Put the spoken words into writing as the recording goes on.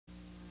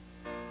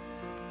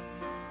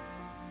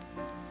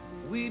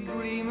We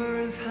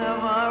dreamers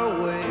have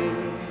our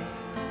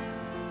ways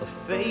of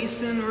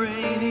facing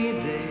rainy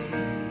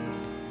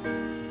days,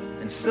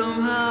 and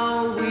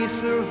somehow we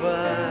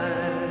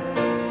survive.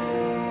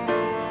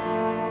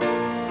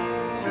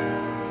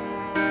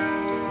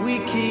 We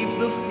keep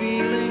the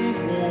feelings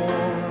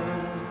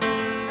warm,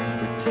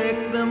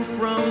 protect them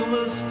from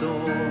the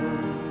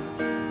storm,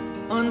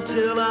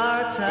 until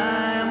our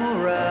time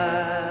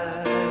arrives.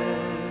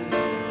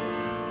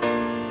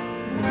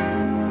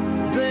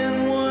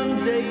 Then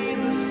one day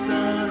the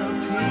sun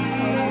appears,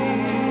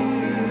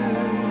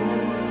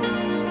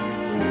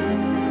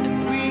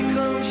 and we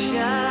come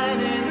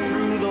shining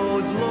through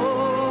those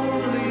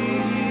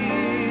lonely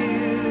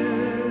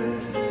years.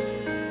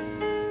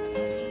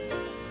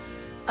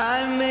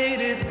 I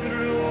made it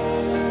through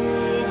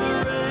the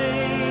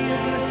rain,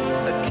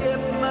 I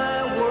kept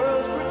my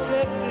world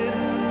protected.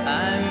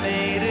 I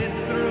made it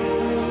through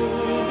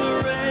the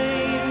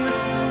rain,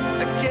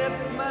 I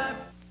kept my...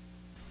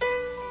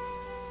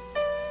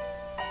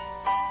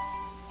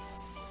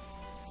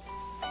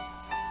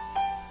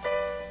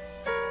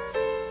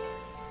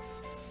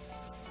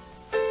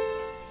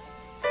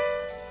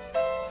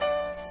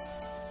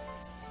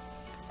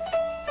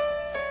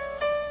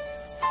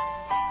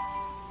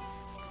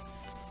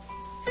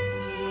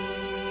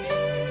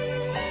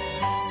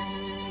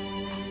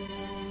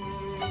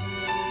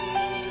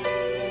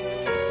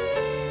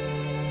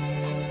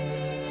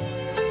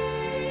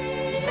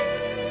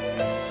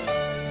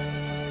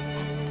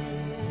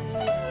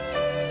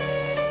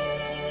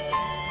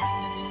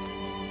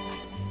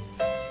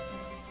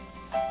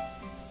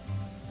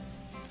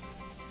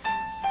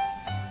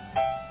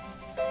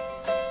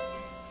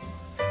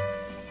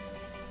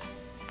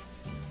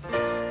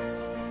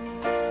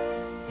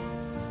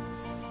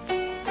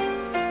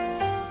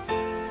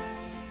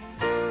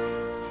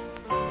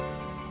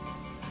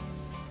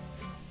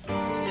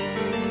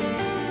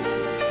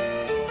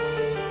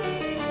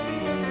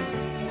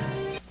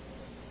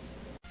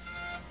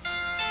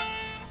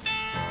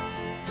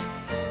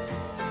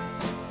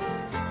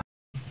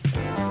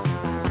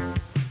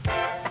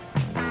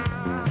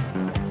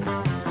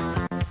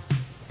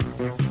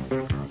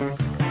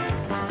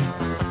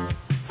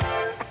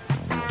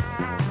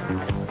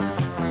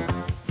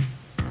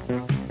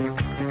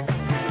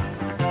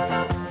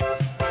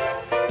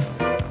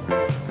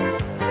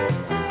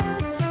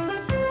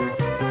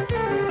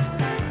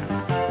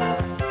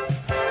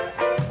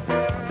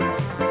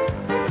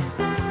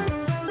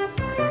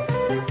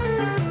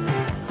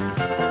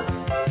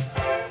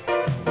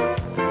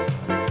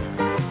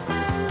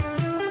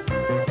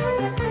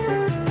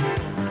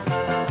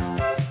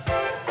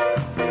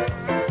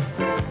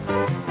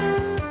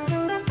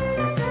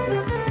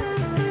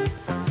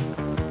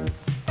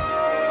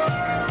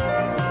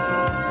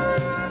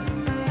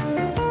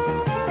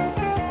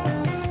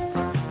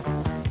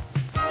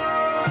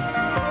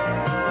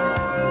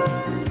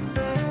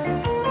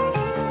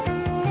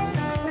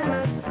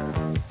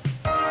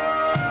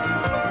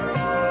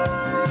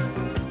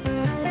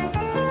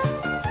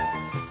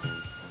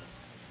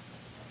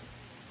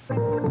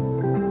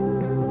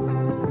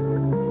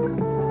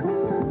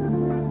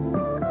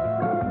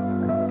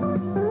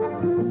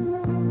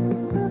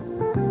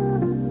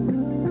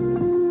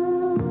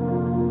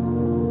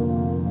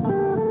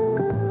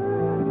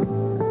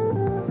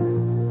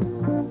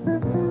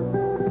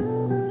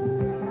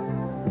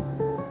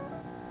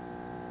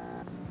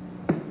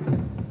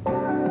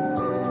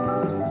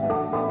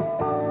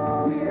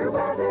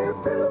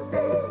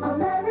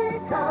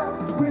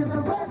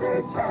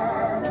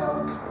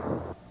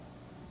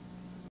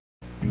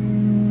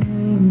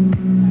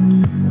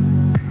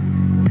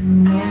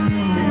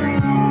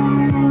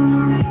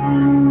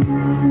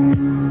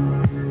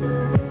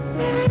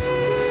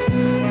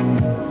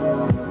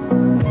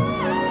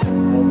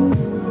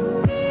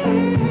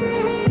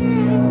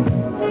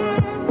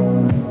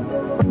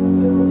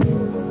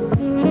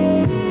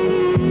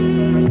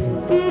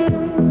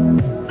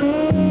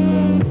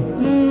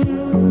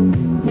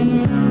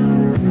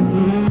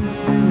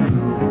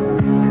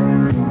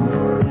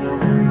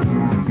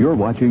 You're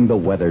watching the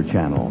Weather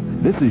Channel.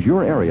 This is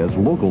your area's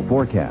local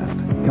forecast.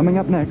 Coming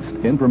up next,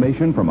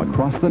 information from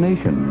across the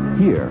nation,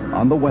 here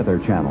on the Weather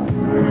Channel.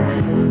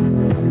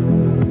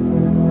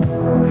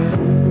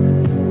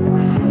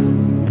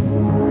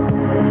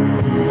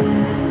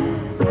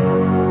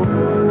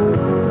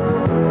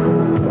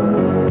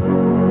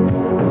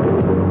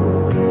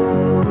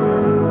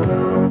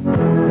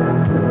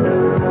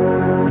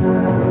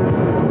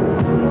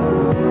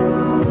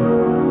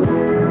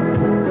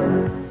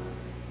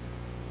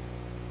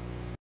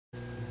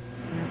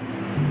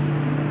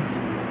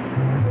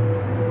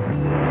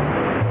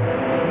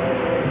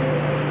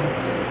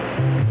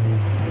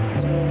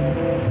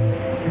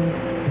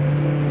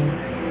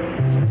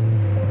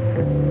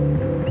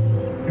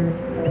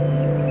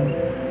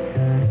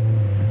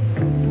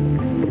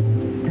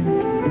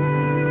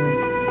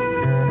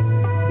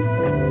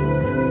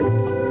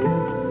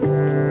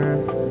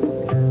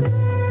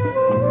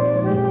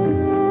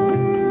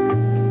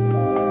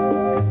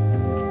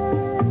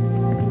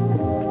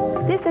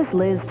 is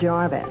Liz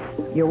Jarvis.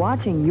 You're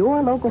watching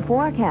your local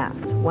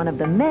forecast, one of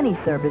the many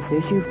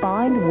services you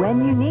find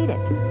when you need it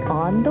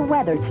on the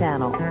Weather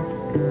Channel.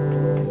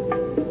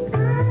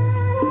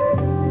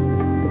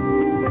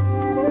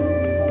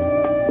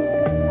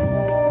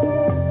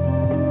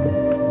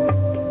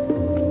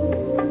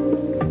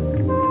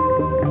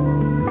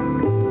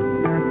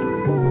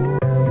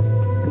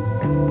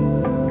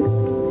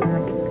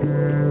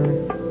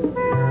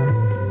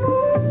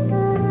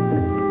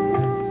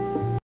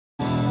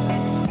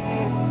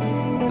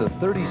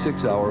 The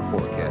 36-hour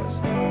forecast.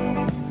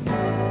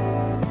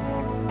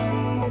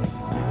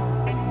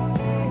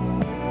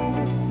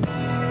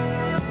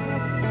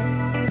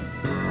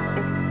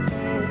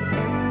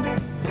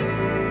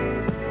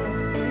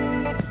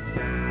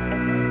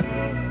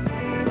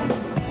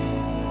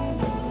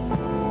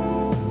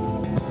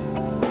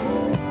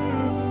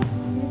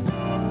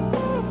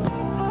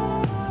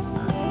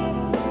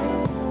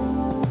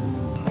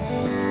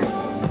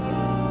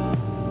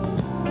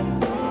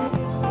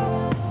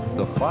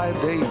 The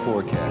 5-day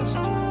forecast.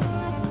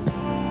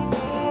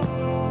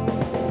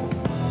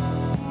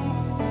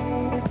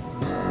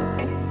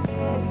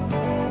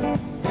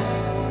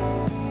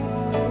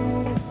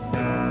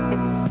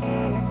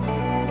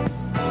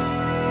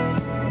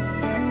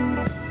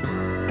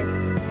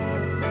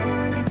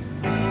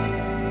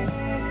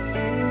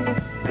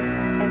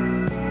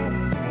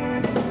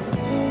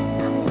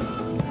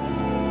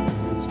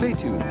 Stay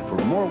tuned for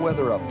more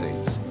weather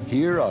updates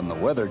here on the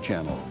Weather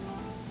Channel.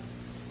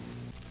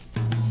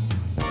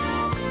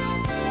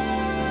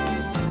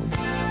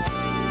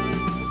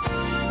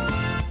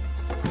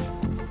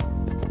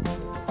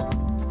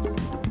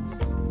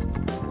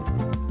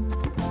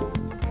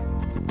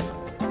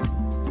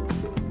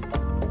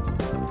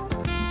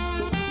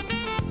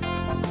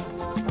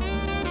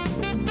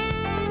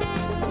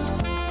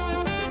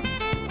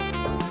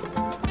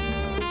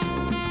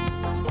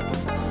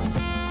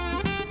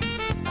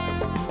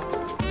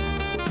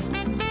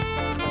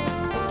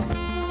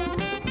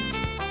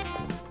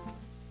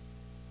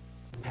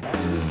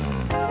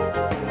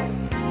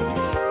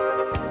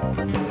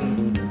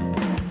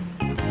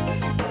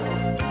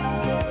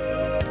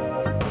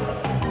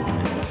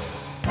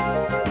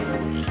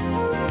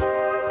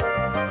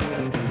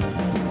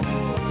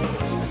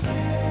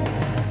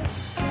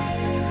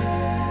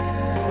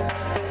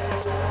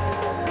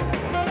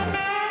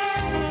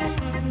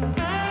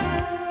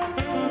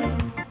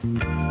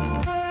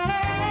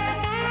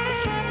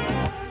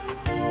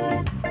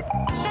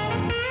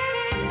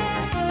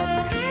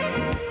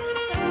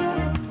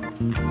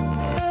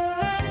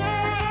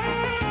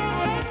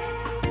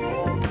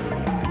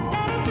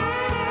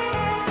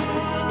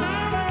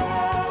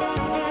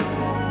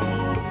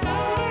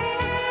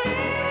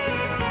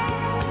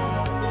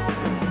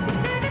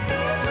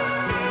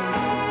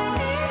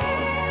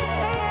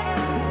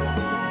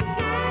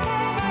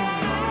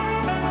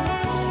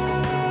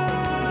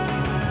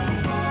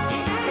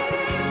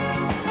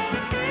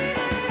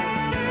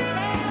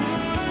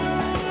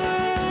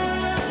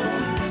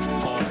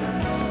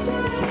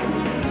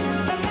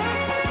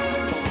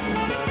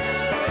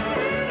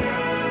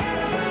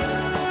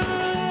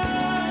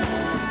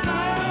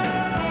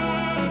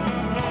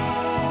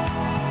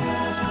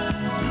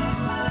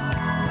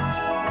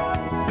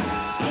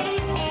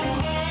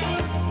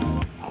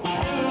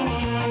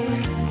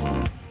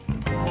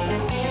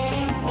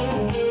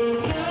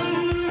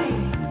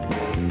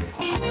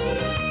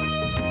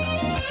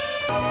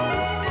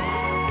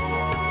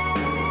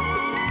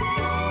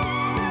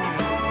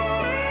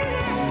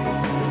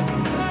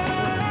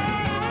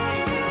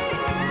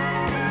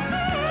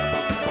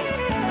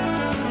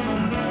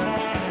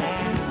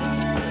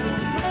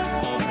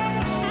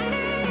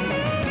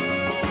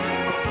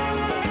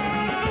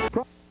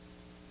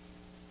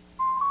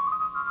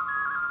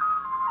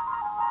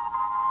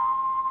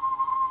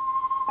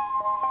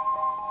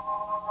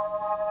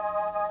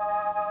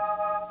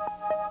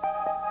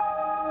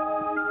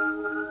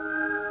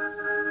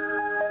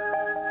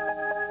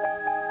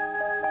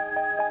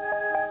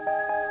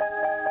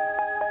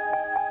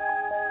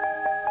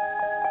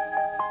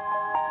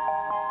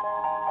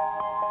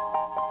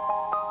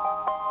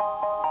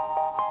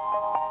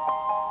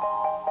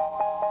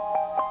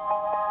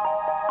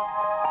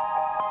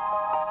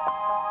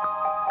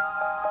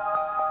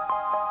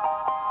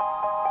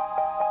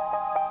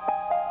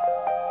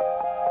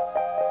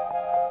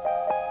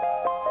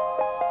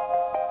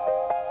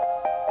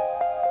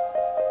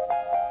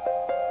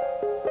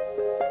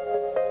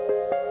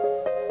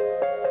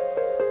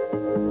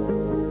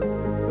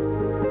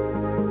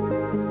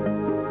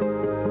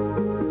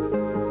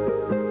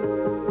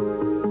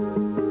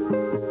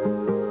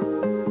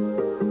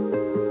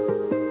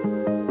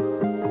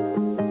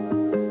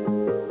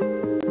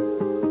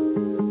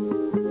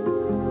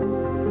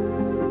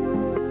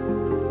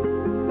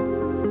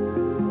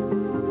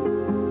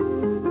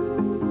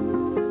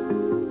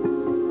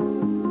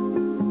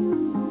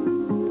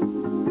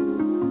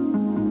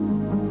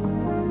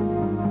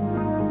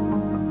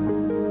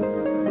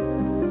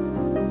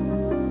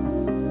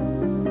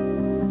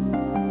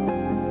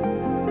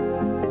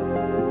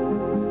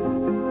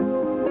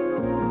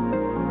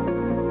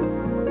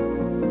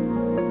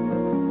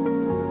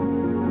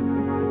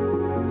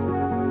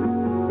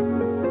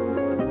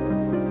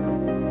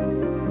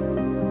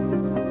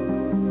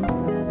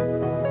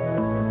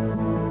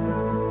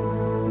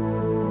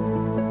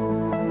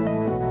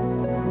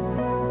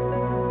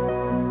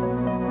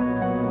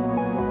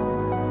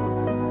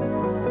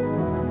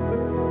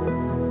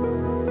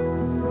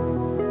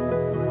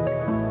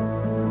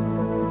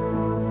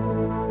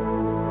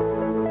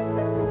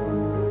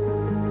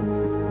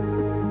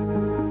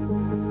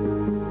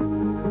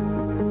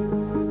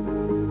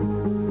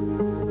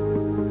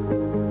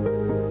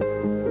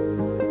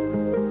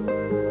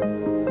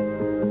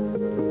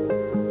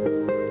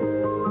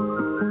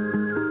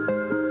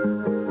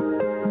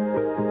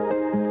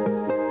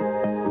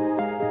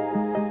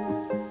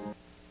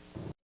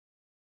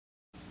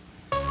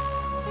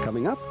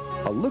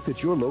 a look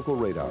at your local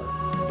radar.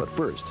 But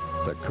first,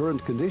 the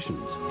current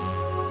conditions.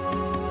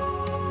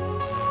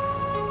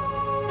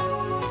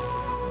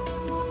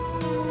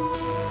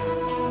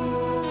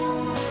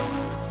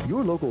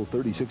 Your local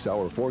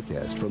 36-hour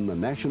forecast from the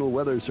National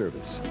Weather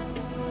Service.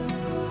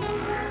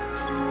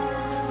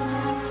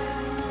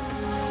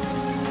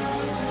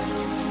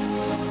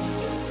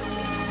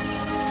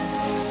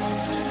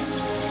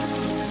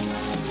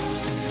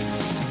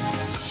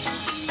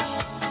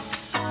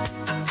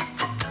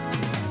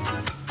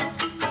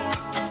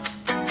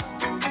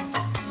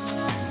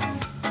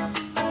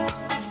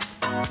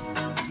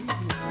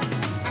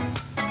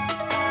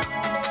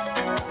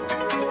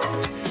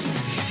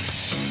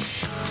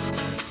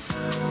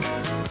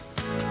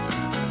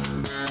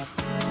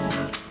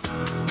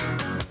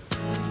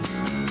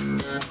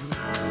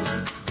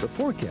 The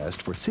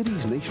forecast for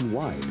cities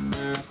nationwide.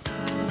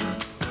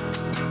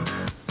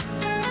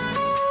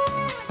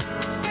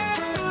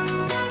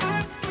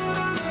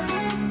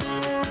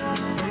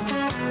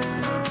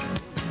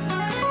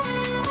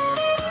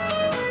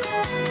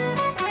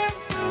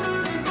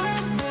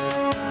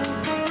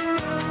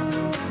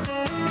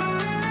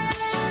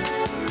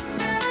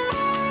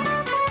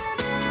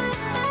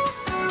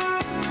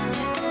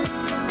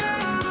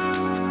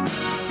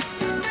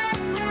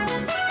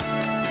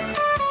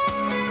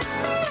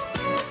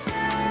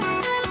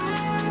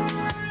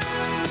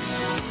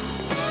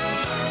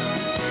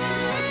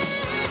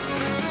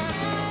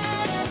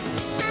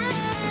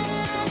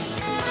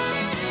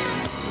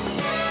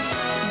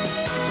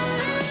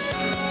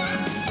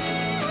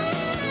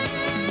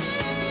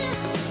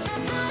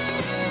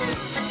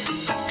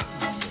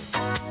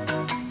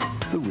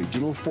 The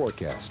regional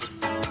forecast.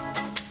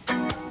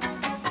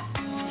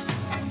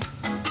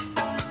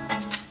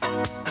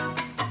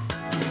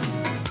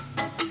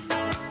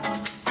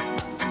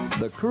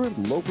 The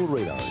current local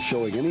radar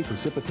showing any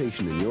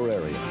precipitation in your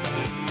area.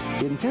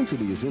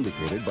 Intensity is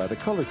indicated by the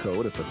color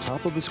code at the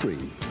top of the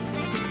screen.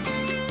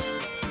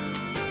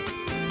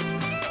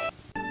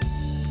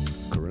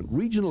 Current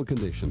regional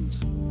conditions.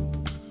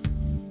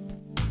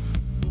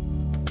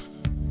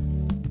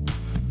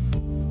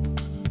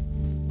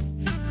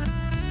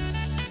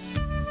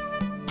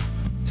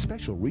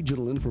 Special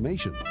regional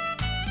information.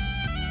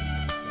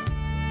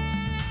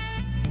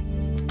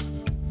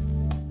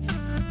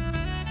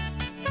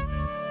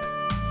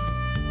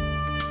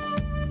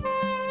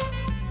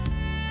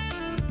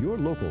 Your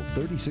local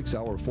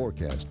 36-hour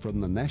forecast from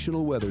the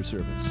National Weather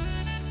Service.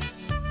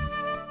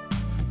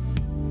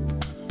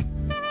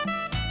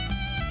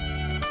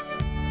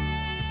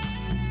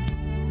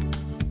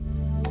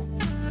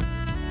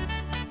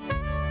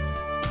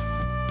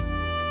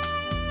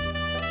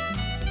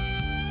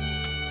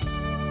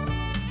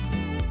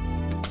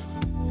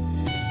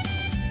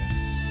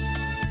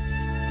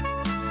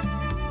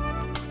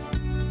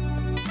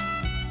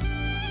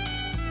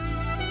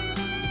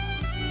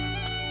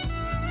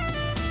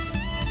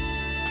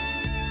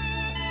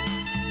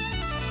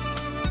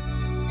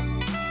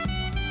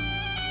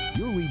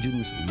 Your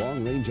region's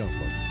long-range outlook.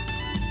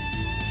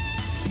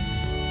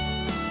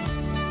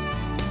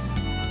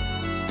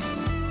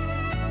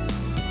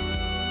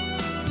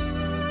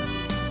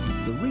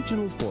 The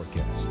regional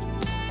forecast.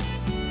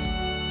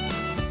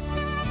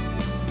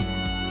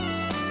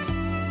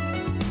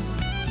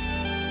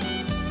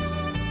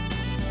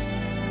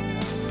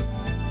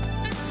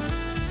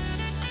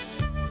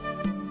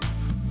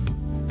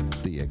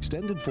 The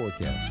extended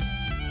forecast.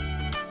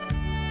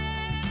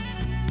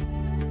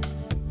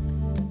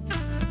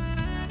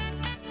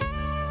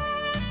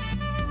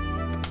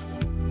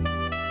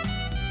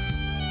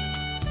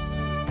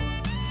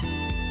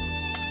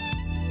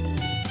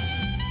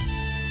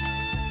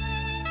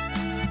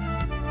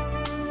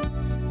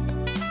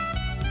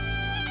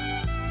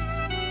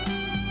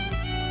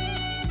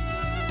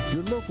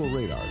 Your local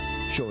radar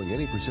showing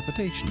any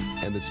precipitation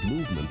and its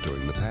movement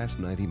during the past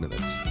 90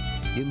 minutes.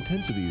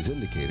 Intensity is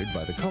indicated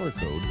by the color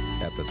code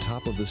at the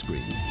top of the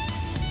screen.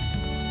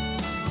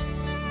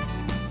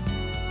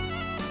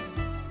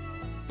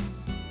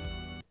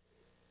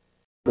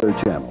 Weather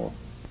Channel.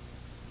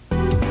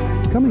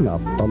 Coming up,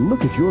 a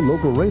look at your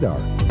local radar.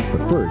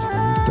 But first,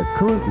 the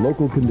current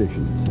local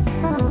conditions.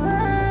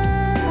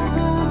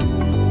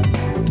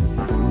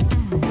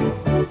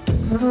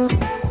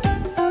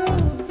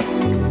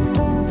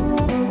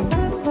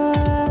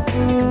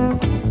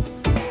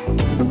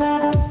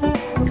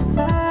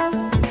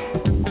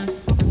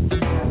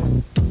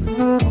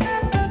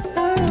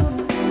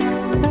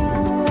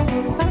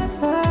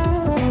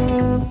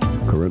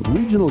 Current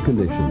regional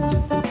conditions.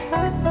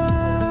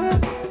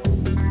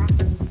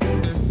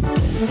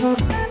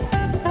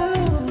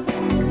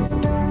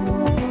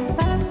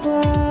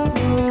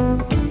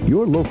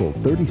 Your local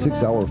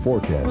 36-hour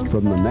forecast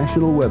from the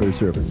National Weather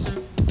Service.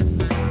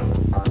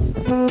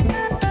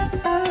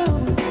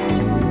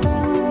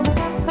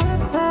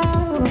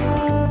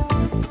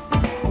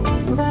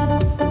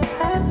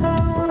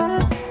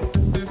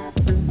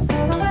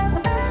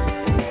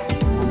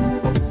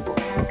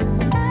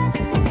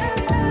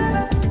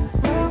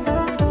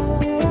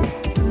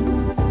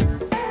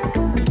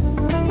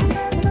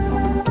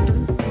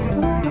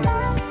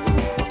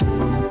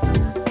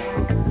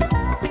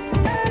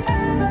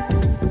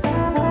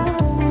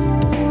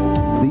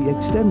 the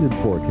extended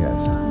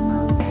forecast.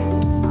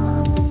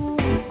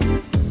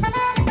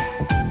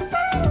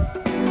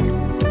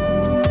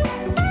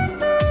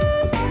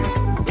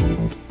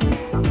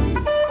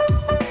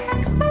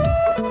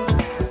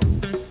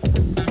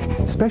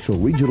 Special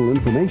regional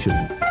information.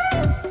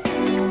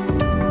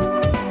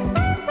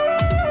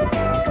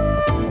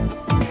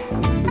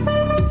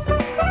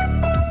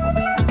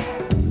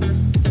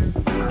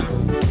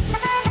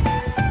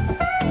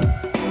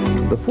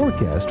 The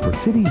forecast for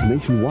cities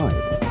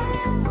nationwide.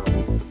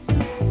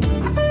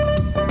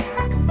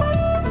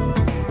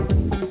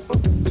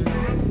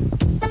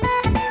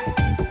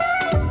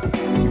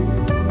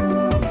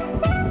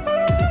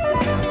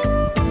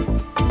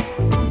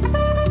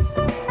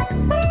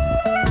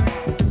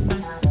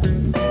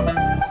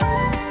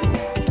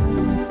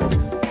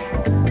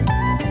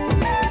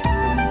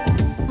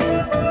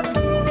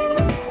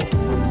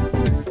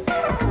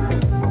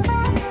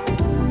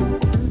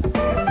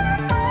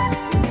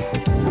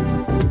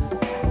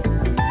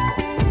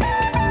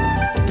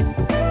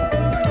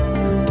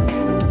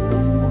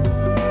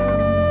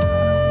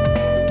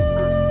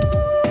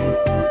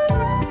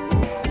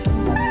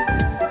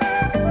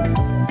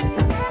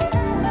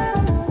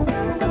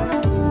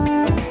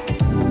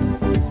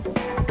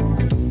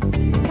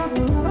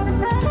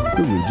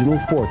 Regional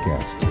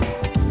forecast.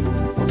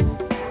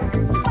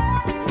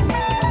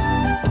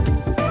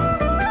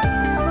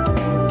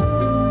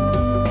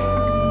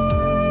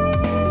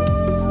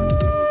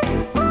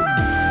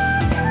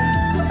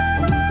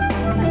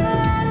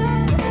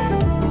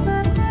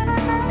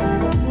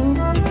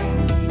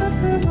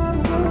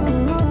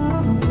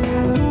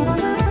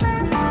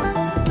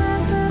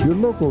 Your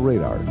local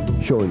radar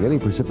showing any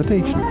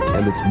precipitation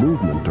and its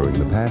movement during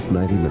the past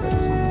 90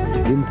 minutes.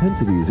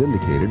 Intensity is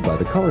indicated by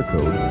the color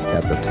code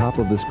at the top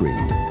of the screen.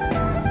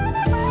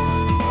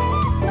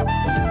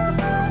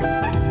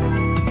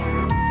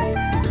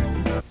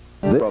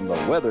 From the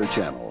Weather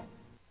Channel.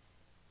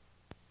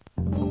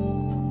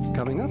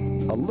 Coming up,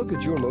 a look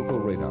at your local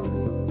radar.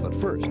 But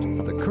first,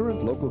 the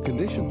current local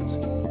conditions.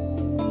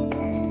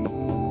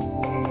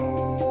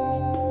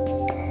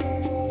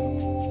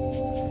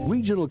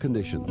 Regional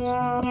conditions.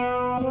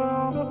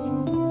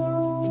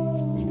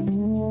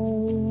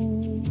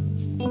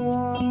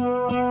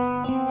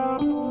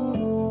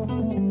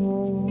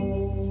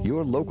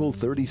 Your local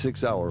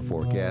 36-hour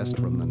forecast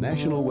from the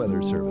National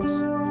Weather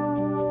Service.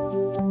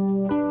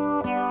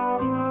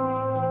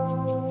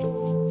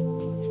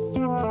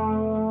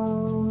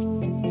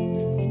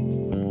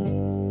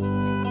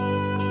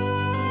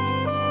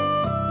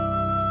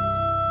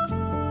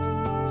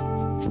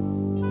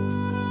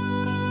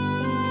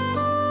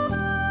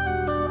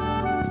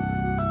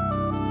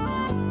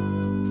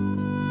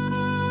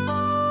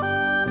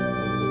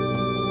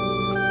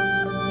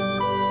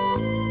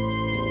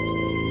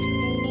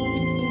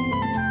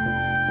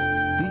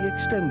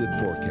 Extended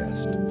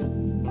forecast.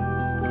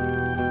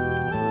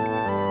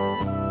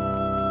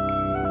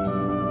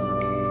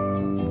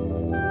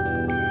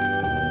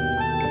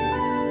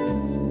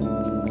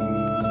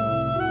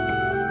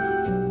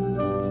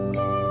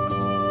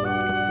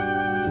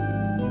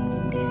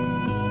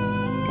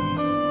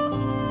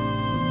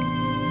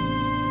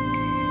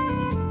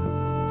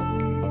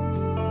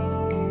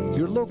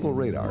 Your local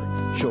radar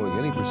showing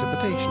any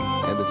precipitation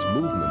and its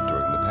movement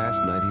during the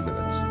past 90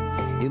 minutes.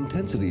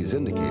 Intensity is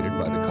indicated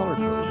by the color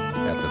code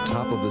at the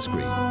top of the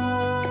screen.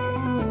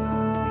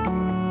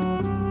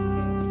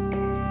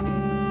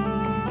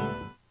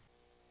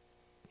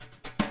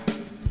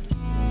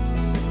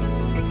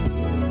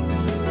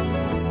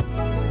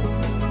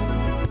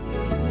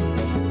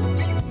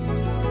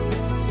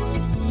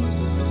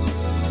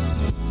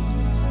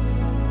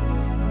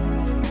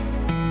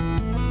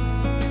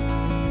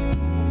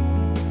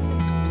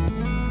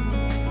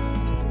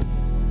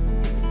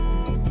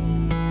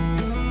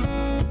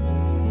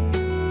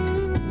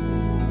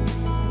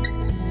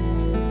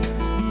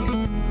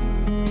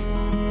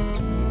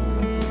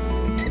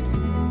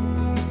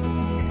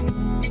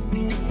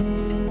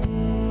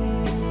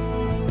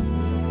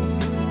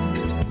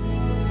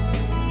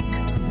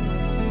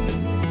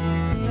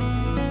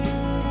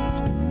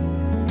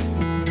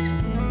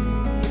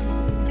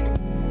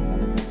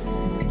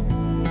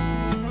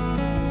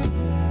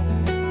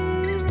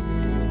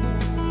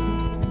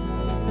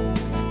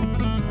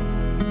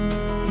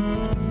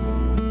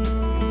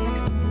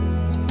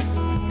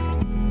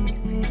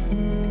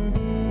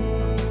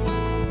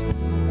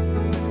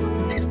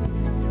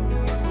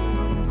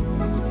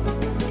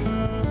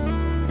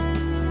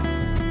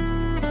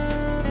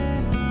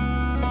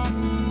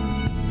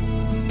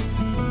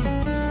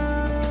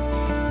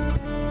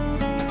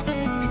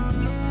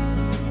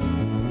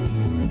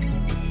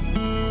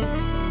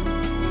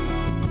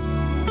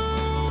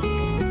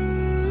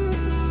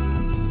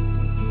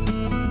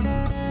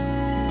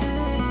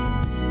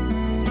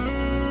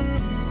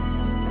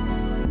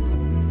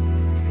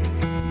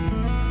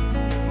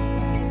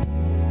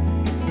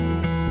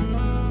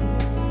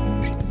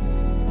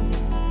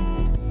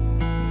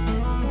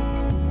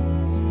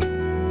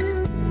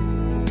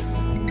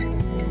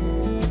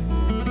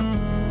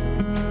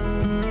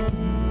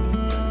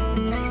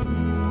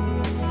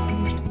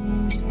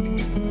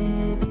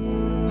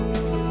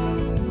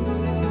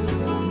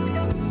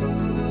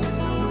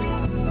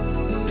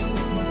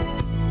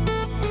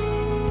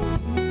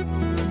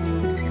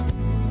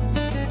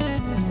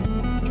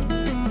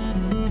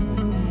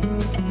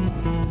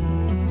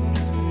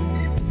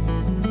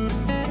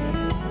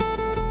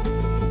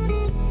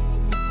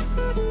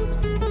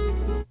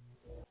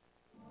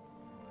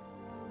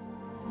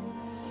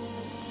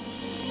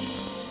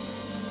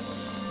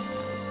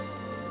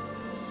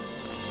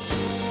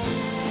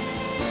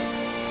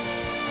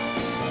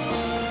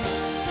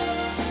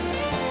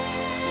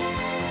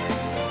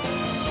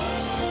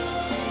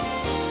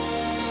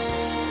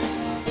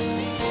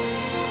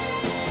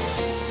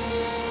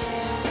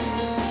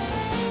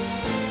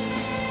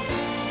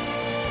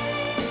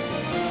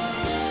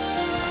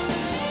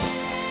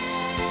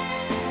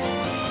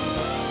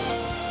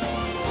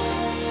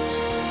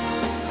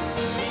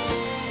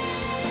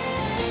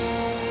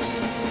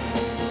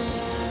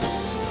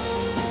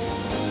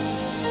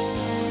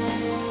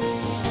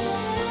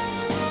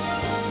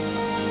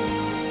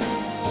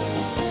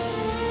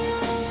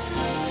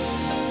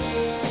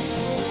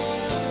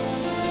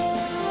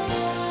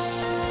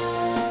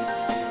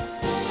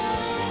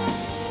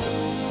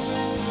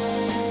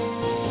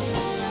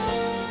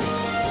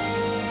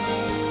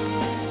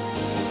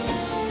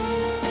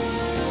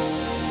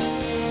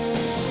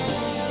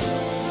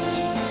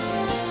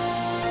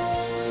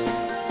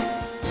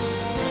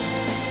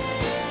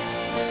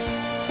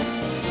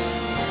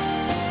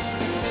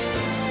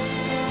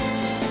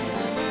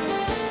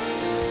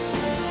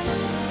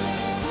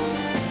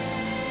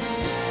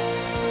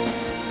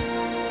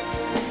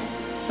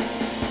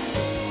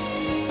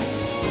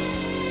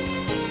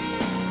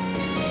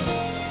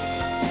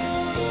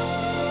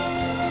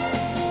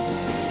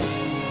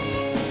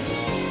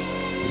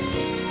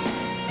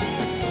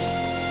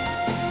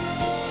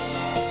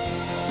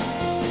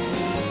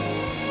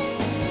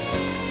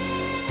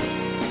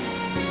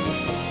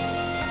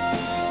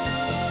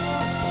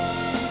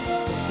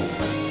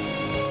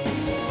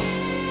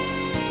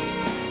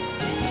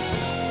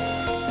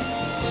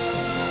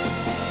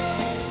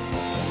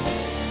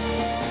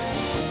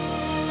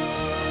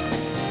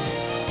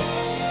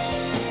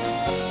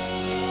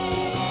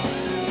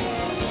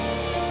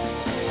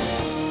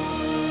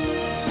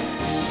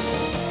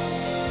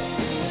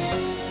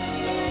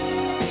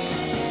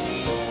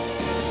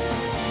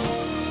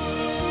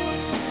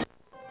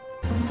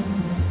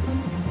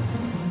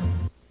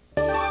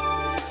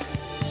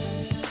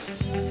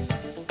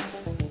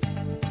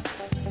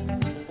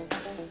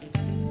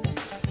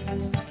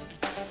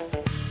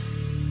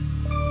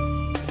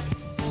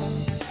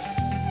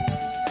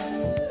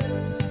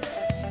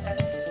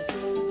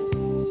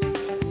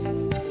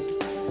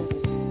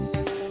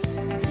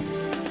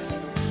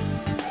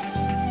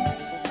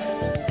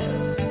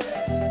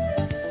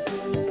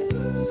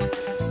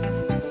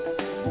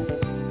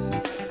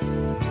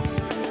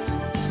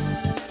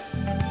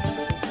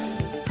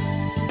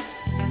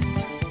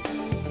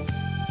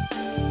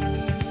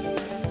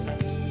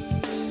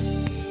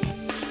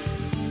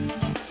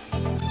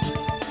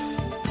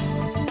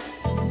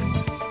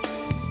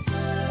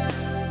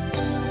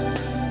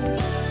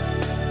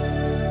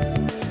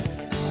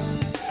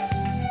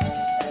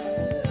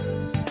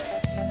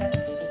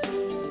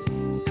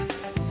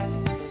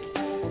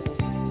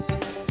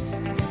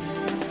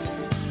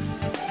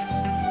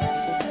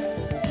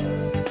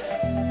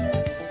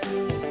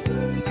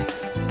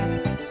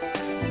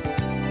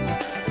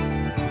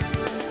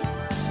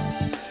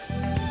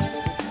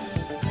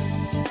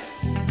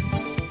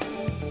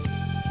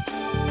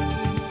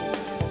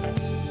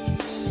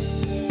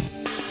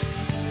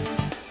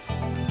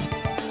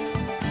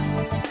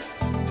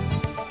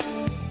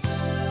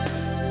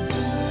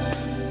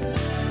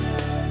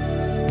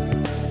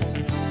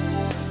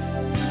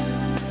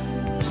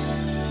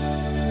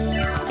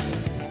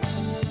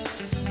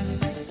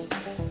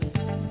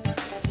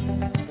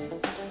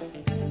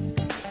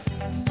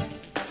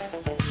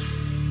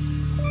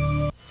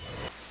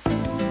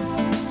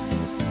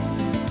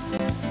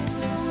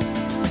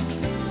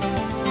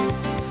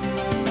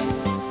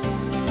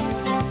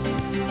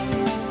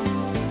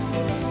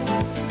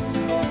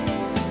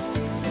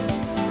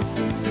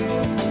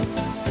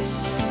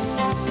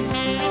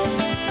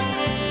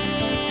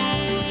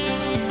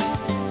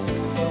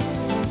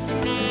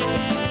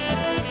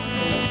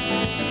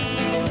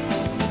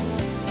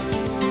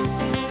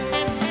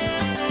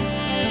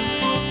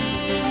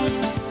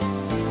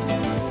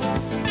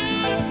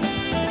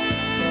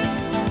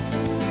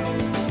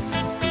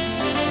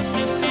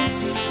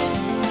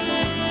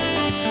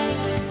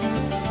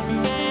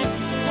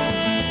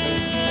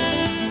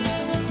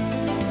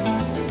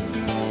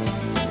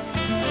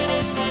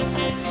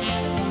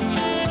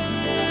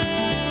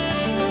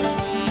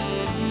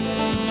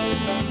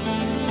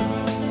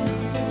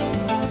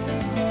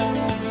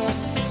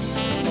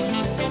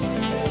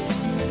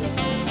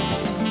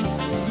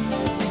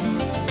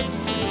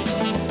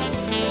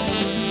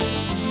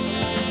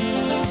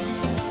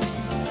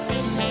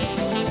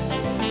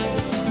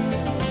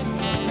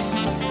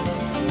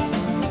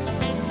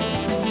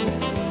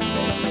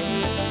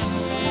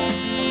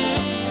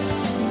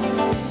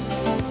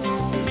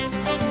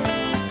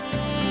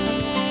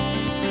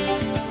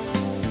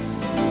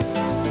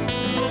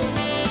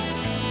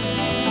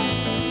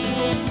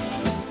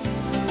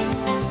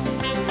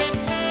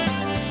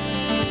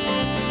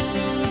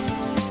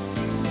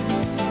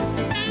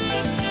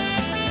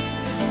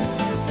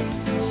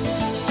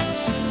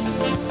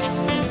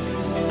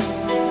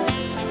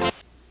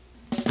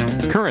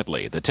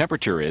 Currently, the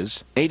temperature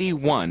is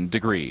 81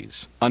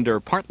 degrees under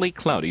partly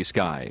cloudy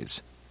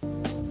skies.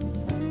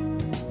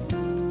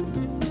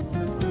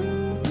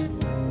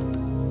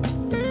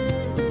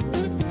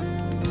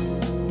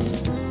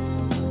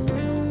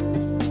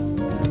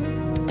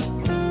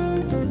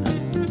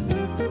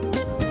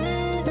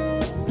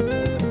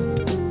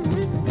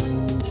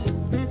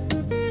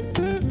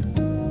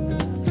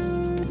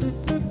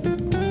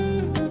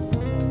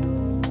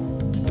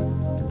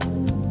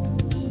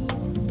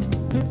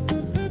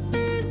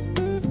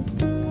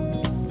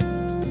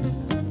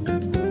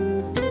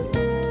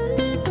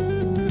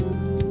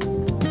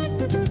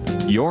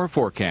 Your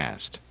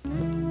forecast.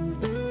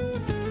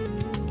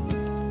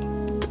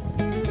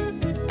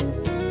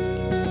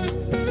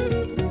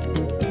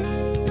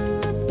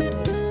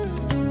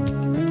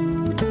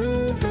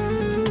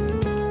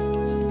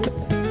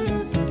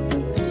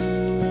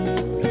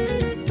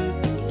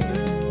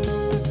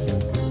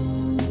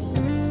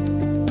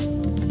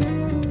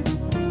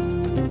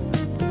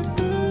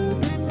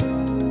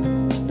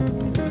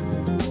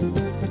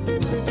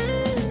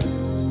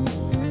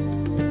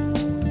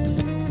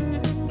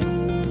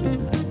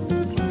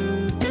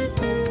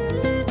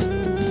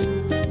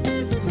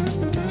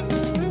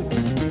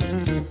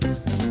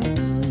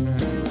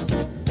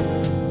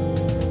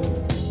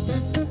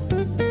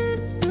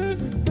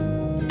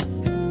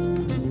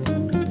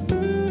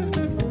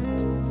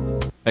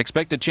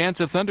 Expect a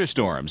chance of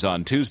thunderstorms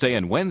on Tuesday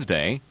and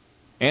Wednesday,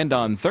 and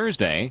on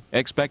Thursday,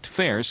 expect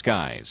fair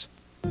skies.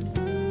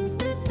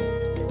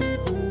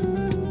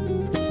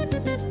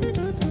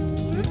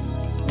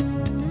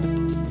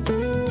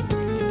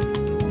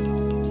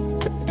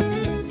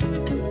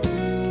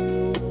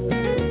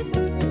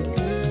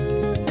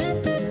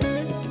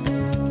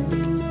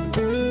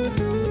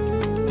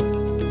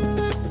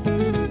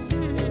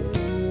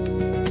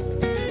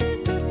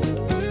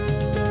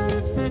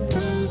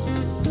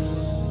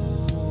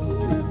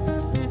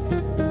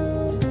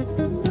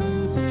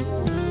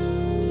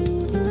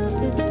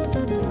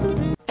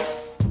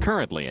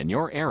 Currently in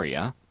your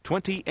area,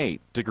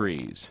 28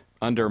 degrees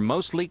under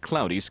mostly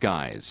cloudy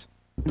skies.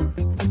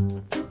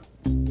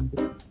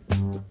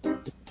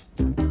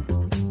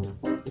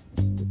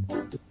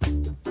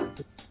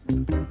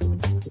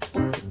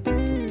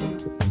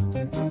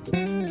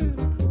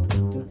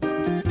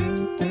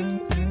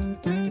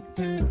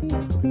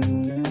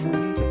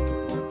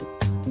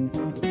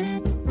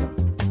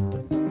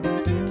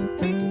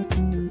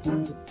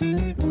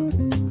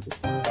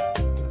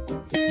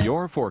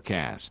 Your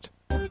forecast.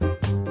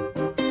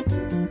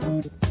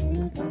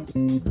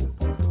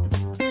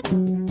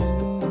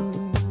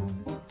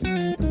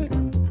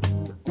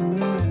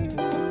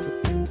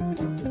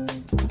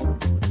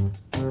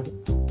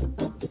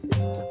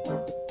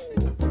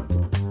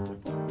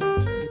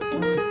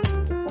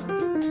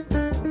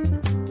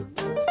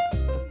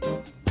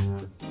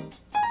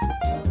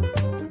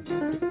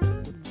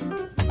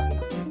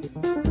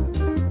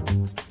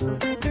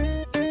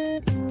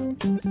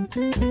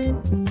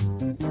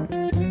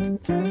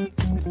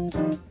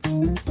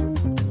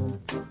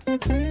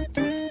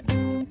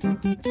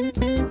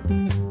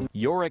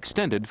 Your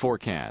extended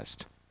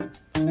forecast.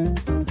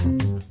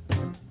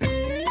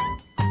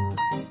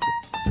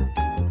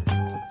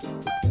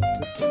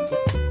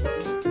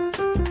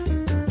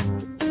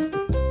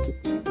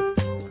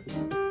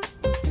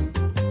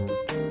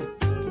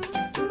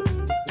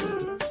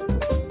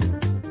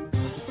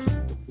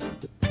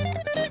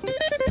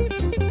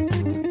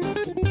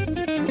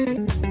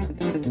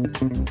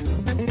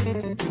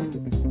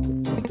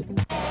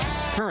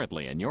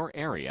 Currently in your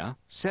area,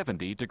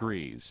 70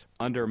 degrees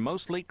under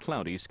mostly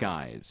cloudy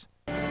skies.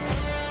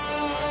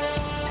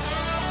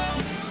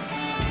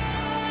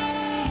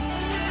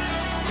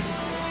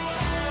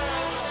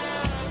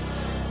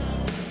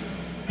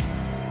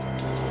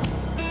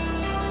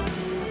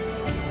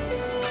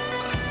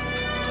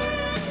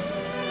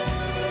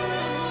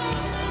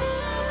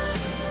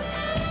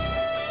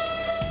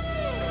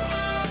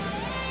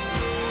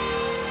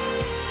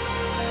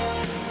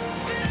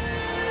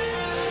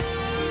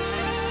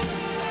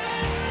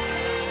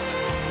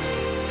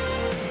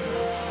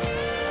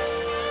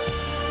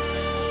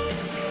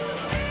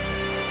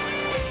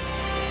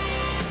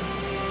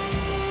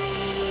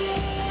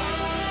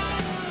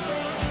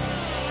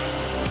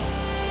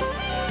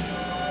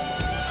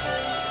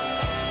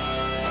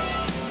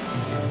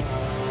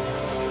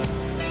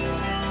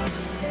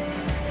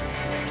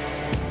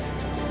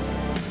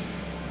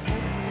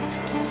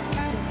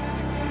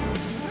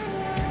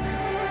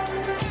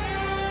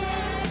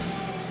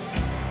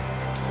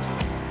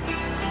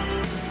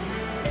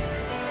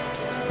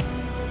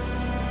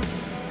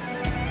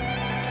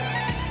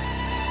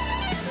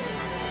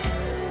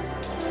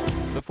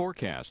 The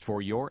forecast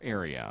for your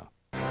area.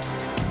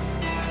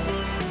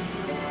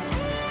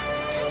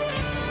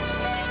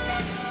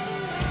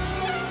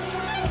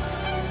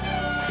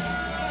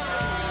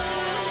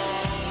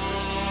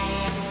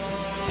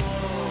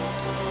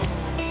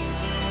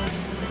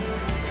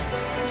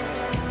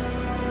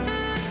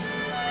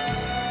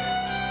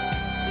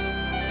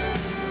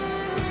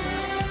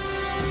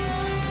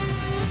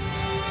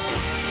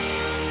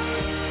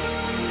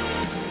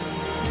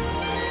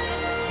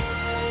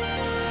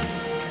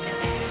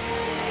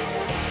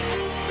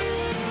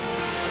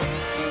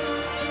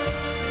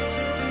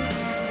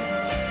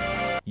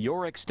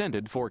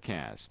 extended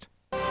forecast.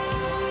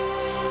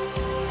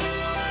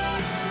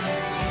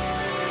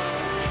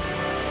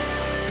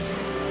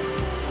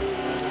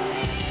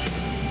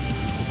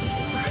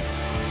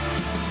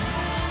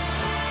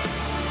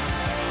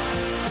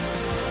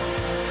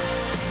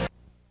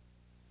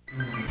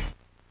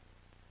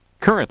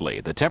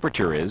 Currently, the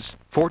temperature is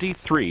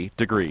 43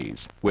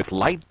 degrees with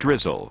light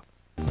drizzle.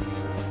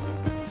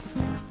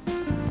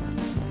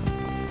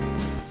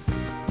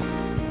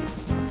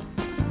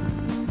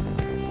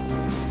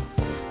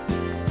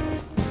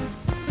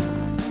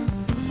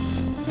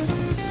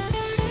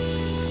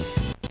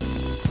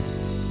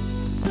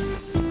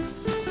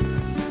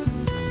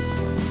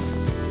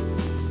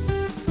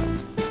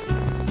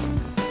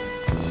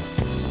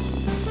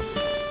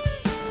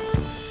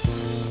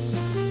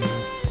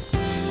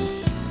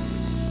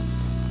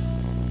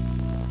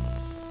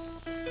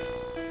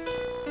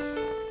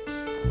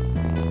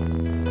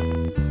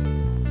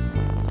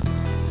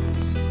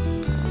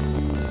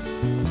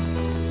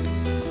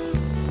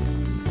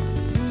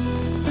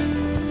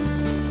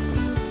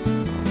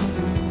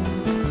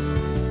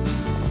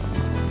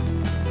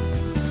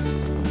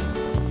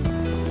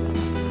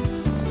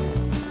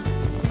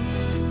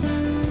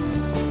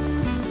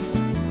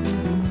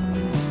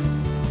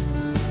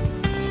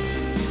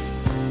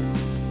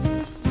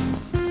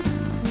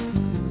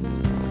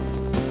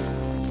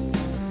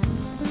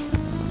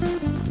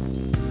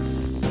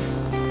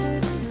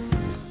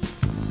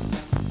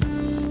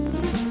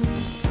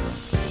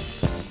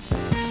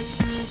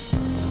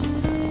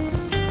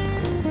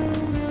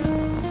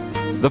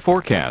 The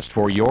forecast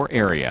for your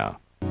area.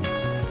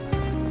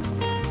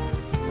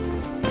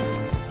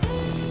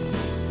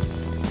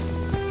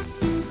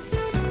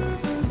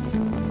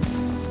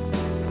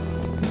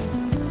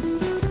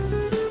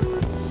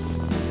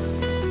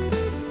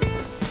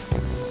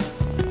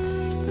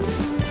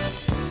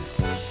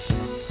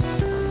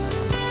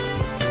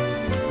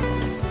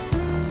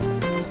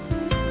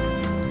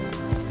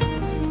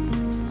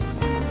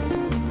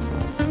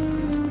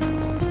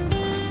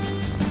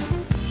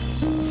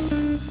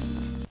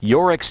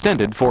 Your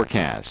extended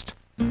forecast.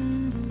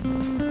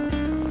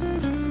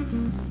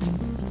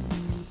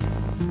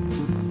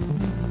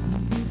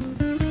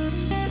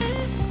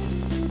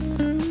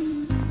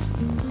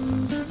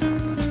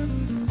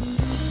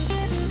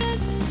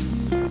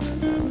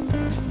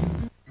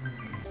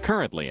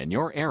 Currently in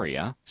your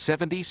area,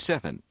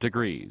 77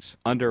 degrees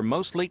under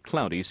mostly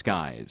cloudy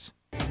skies.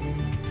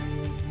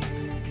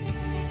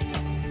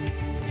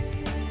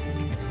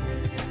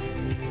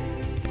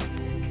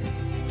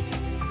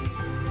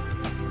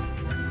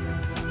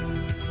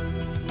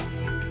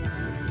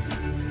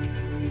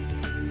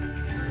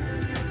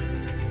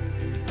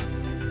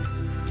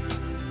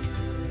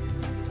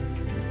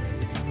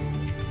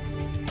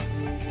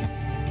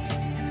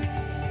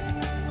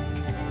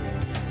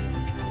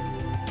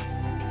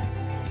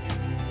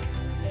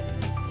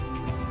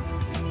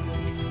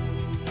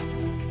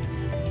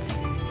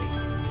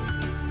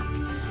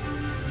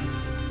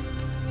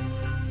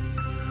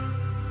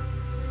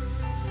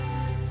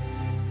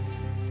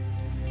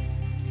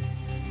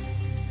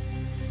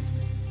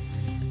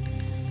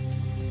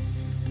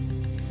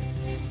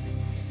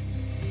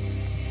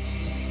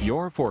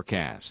 Your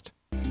forecast.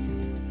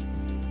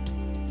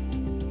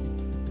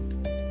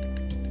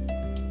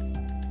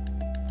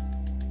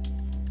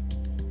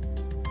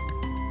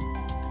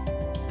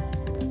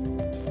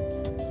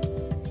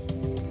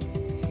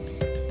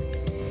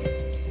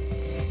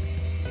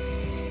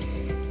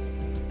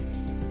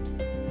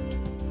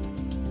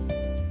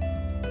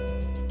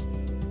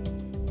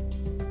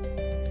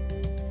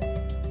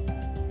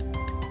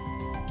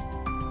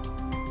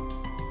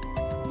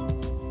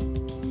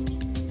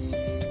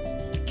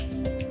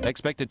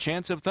 Expect a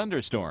chance of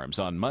thunderstorms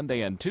on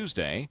Monday and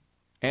Tuesday,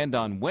 and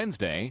on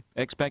Wednesday,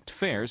 expect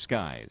fair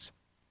skies.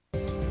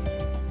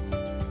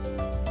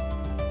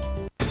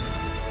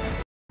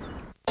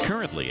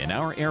 Currently in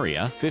our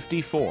area,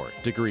 54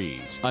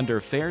 degrees under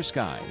fair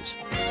skies.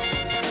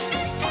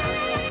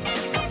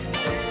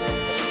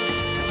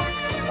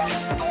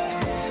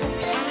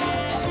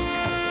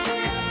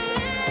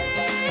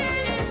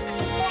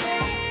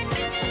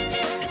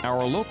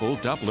 Our local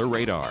Doppler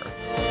radar.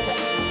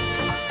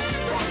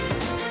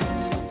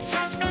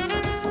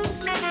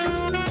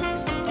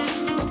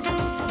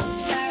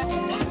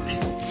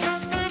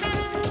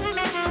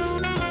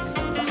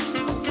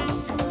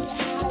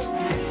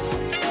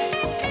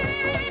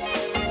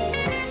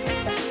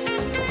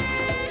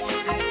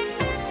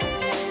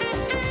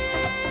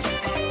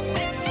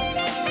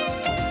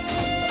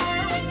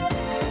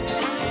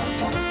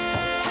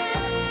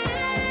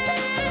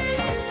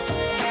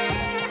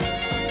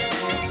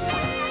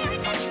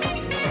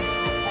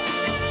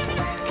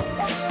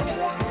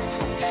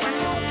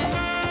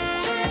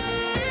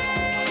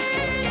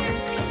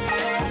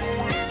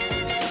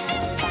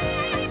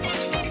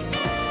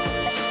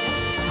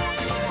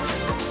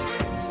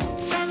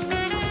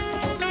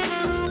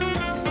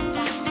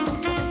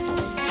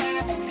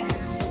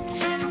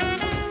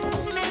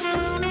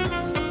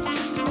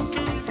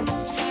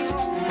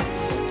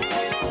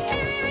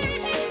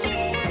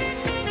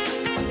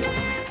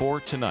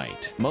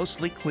 tonight,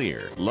 mostly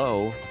clear,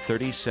 low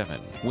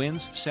 37.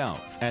 Winds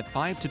south at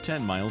 5 to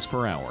 10 miles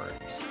per hour.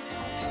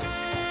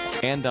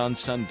 And on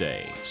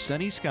Sunday,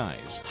 sunny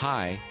skies,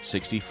 high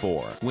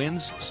 64.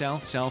 Winds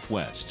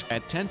south-southwest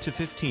at 10 to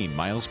 15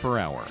 miles per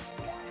hour.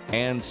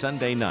 And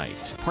Sunday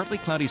night, partly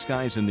cloudy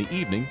skies in the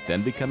evening,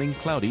 then becoming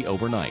cloudy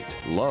overnight,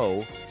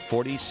 low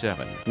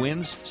 47.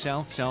 Winds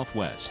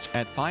south-southwest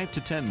at 5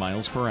 to 10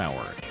 miles per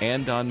hour.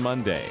 And on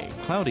Monday,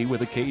 cloudy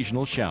with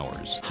occasional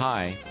showers,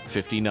 high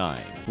 59.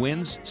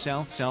 Winds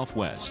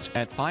south-southwest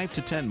at 5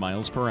 to 10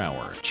 miles per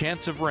hour.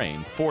 Chance of rain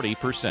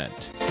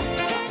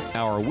 40%.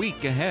 Our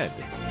week ahead.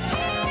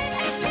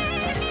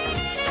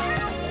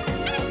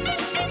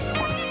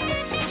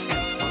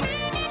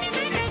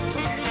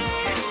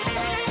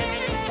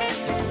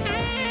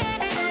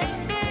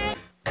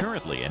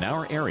 Currently in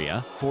our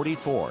area,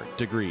 44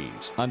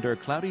 degrees under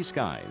cloudy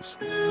skies.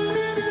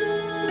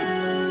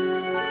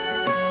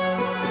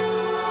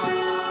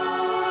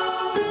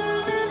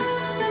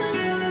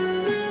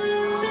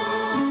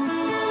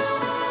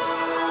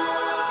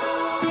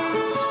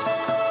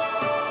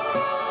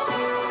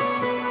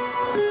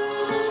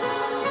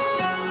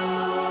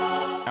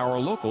 Our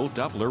local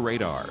Doppler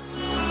radar.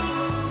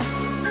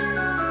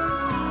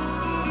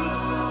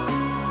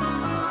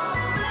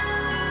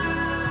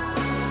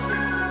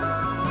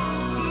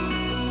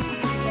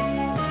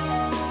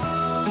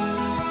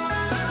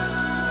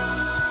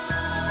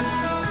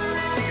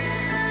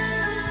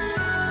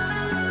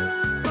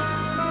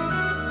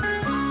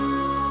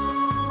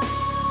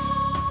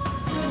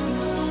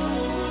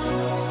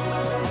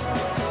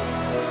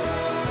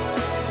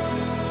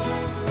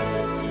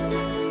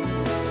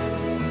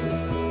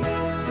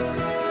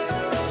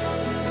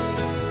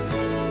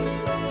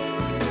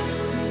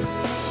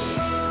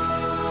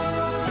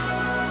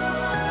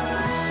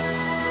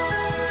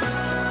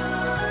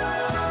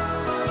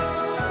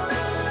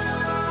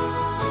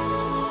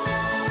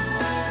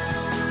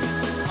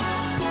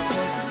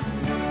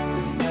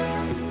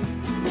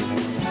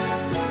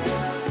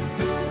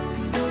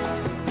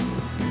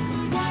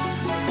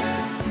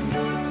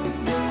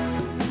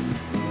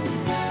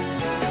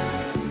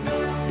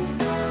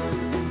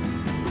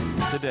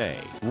 Today,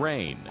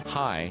 rain,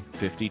 high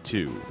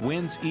 52.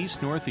 Winds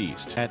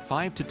east-northeast at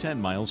 5 to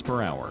 10 miles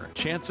per hour.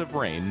 Chance of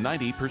rain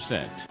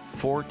 90%.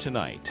 For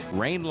tonight,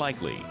 rain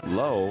likely,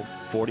 low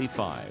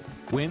 45.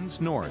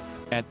 Winds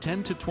north at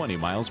 10 to 20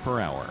 miles per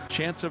hour.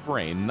 Chance of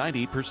rain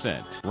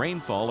 90%.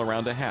 Rainfall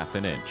around a half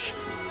an inch.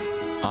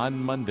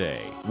 On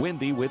Monday,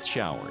 windy with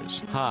showers,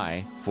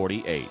 high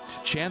 48.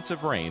 Chance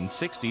of rain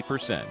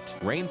 60%.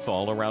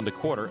 Rainfall around a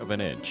quarter of an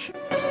inch.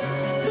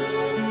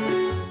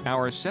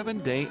 Our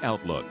 7-day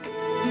outlook.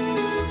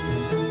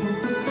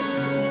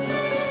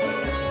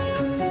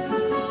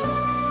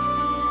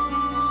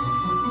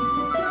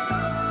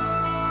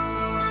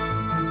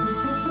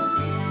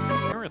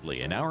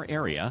 Currently in our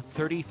area,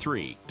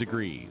 33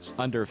 degrees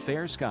under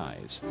fair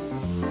skies.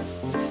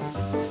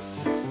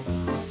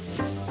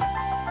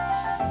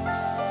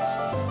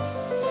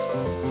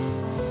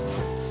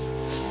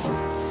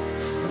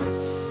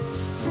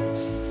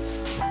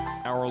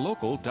 Our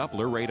local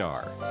Doppler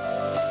radar.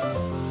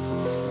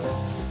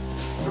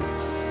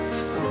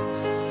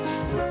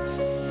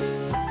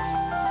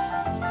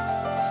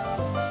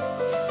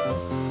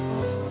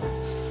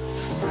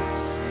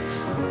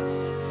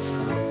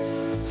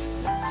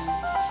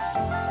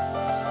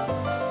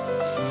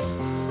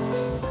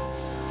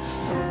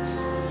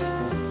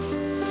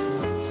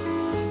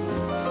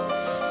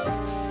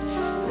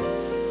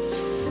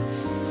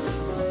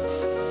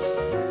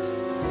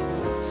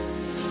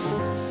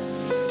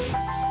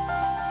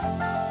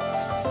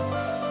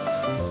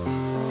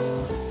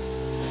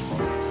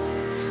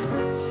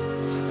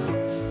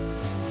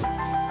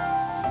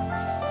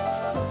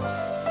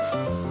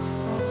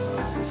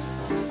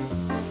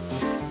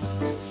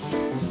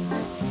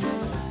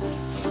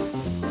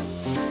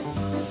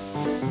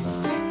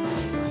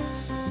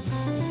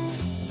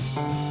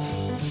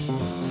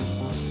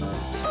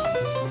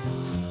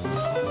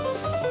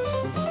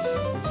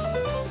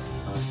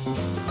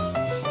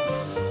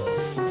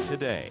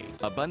 Today,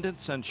 abundant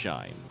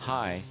sunshine,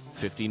 high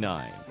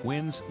 59.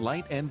 Winds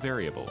light and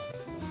variable.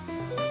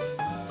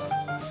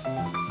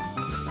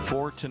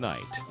 For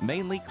tonight,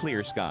 mainly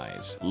clear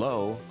skies,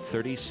 low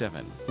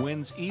 37.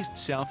 Winds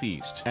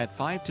east-southeast at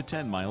 5 to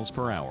 10 miles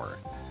per hour.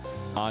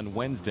 On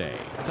Wednesday,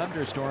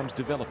 thunderstorms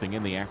developing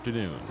in the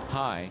afternoon,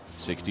 high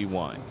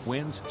 61.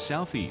 Winds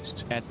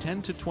southeast at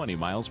 10 to 20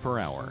 miles per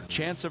hour.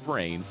 Chance of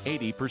rain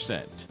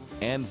 80%.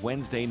 And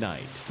Wednesday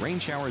night, rain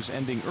showers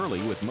ending early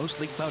with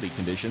mostly cloudy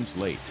conditions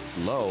late,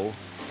 low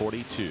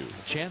 42.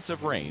 Chance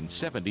of rain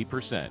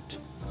 70%.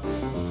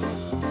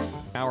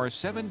 Our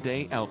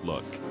 7-day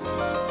outlook.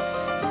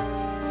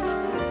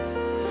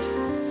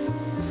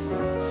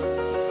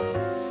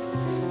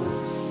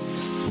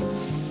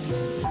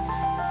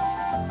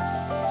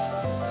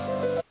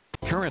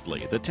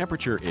 Currently, the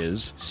temperature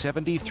is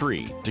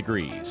 73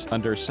 degrees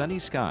under sunny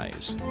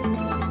skies.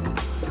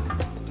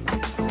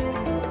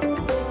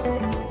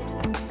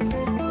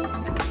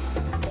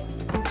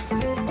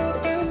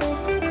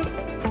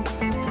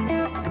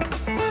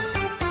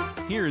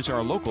 here's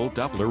our local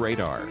Doppler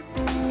radar.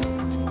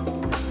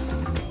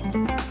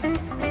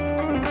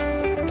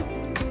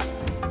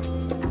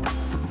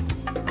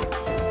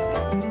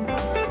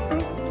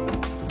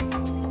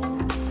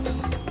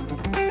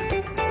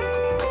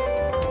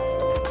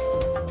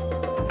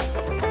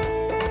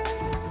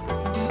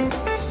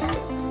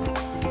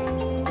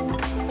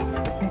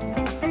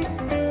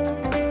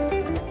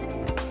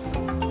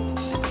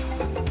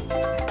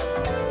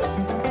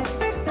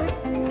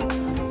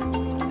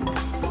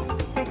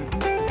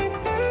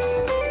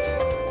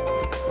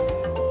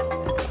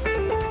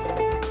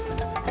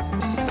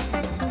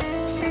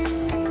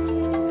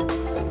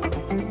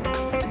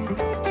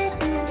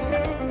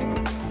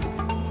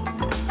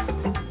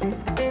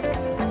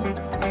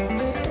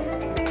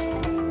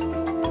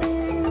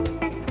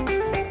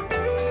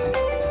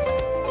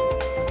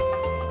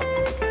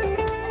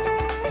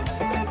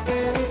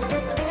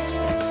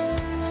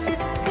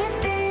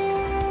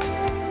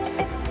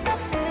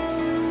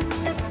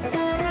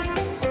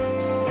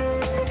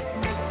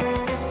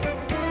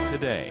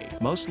 Today,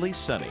 mostly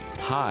sunny,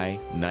 high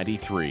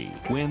 93.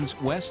 Winds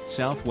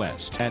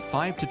west-southwest at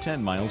 5 to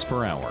 10 miles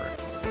per hour.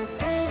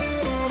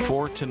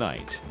 For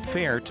tonight,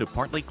 fair to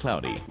partly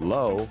cloudy,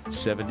 low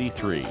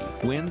 73.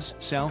 Winds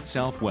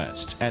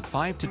south-southwest at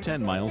 5 to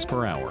 10 miles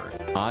per hour.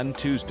 On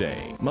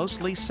Tuesday,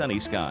 mostly sunny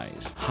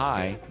skies,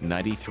 high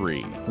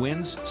 93.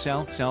 Winds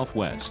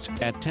south-southwest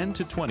at 10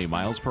 to 20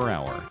 miles per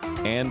hour.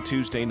 And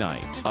Tuesday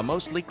night, a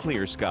mostly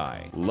clear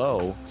sky,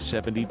 low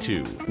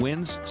 72.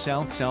 Winds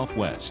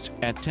south-southwest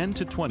at 10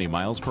 to 20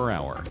 miles per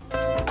hour.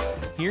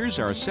 Here's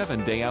our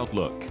 7-day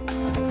outlook.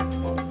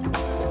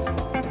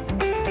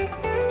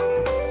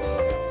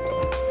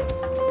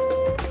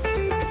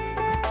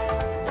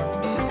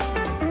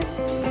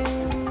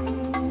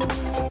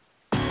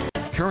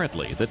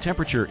 Currently, the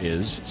temperature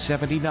is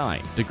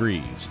 79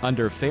 degrees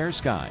under fair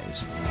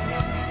skies.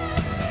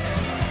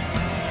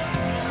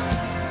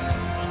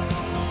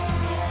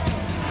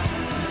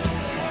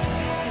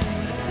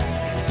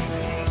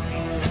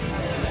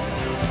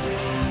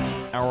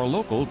 Our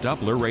local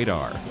Doppler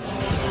radar.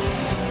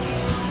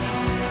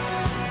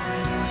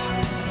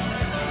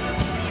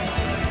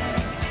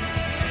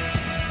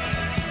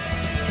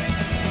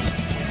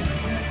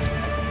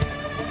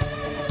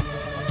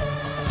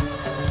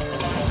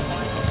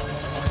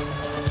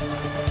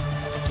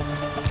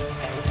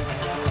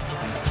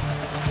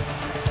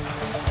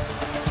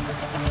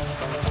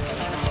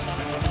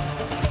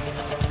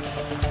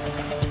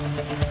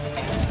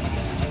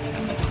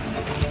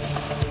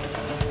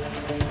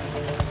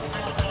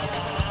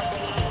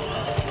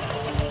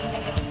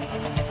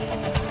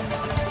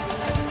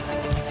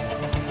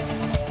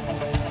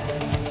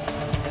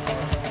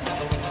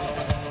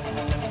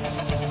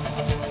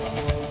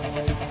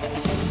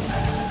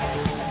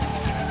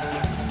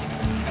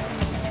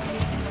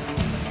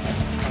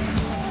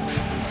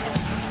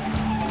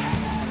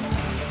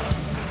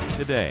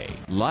 Today,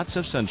 lots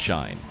of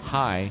sunshine,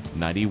 high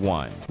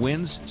 91.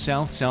 Winds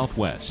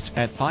south-southwest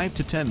at 5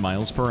 to 10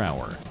 miles per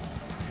hour.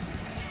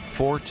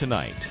 For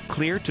tonight,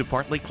 clear to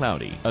partly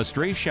cloudy. A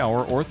stray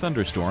shower or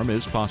thunderstorm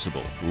is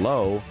possible.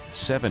 Low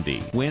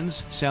 70.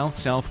 Winds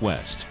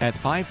south-southwest at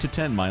 5 to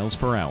 10 miles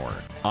per hour.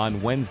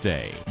 On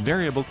Wednesday,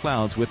 variable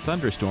clouds with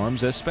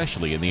thunderstorms,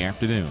 especially in the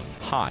afternoon.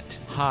 Hot,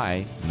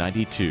 high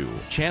 92.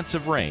 Chance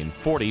of rain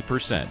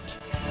 40%.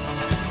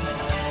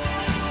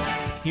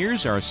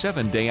 Here's our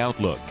 7-day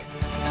outlook.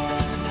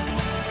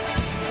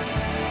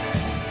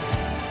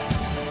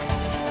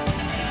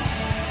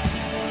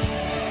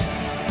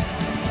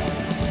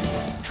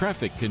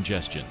 Traffic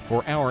congestion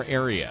for our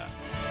area.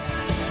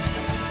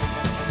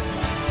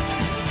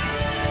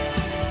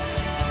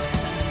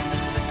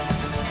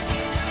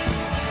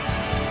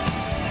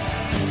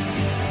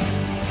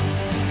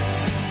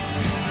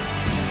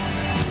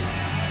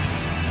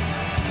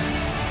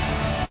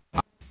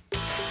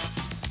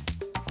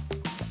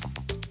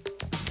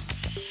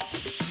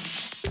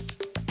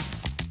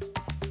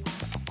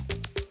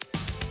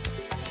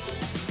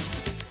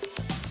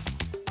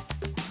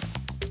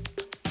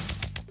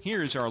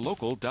 Here's our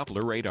local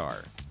Doppler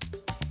radar.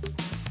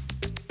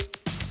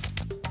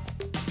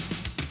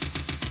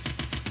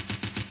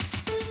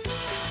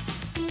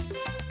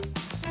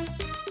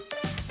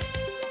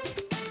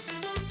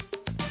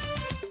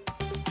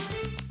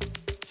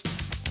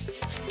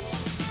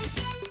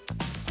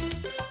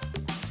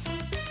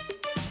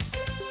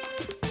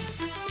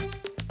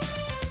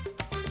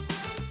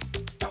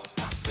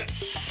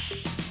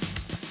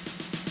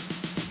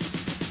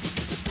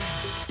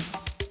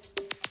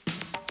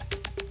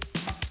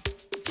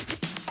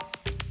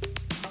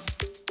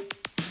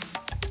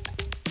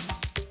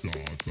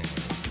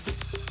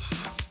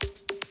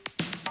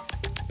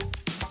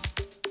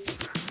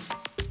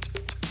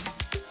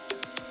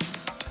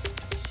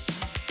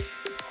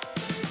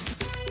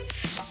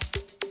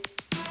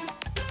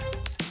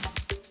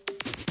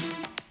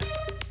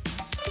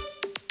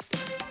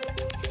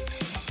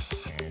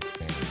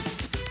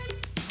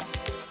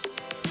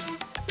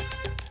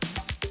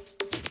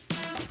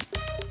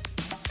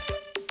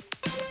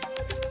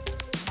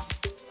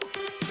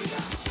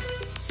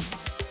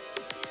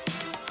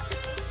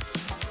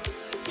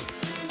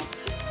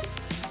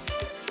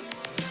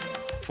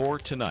 For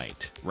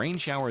tonight, rain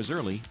showers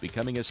early,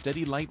 becoming a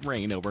steady light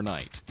rain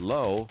overnight.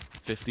 Low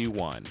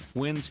 51.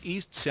 Winds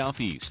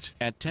east-southeast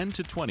at 10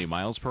 to 20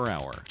 miles per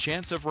hour.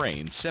 Chance of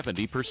rain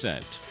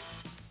 70%.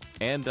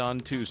 And on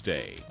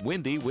Tuesday,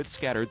 windy with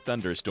scattered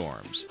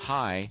thunderstorms.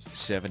 High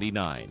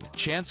 79.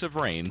 Chance of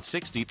rain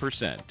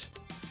 60%.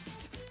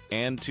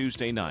 And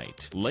Tuesday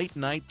night, late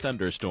night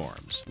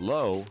thunderstorms.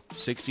 Low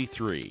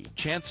 63.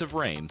 Chance of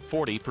rain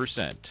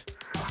 40%.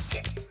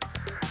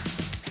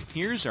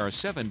 Here's our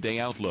 7-day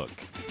outlook.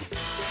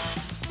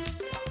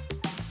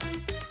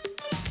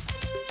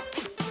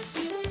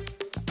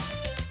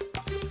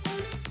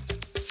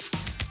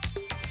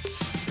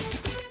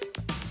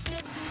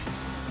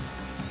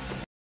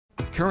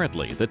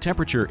 Currently, the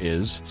temperature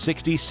is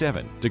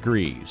 67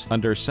 degrees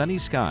under sunny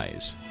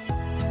skies.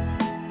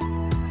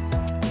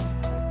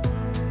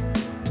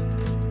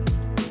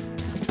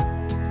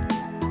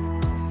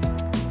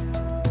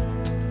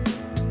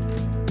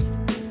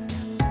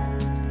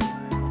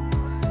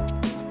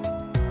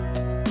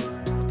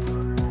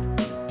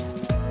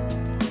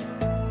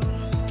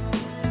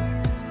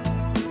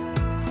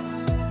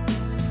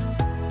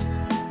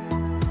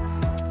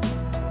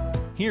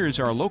 Here's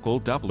our local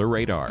Doppler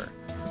radar.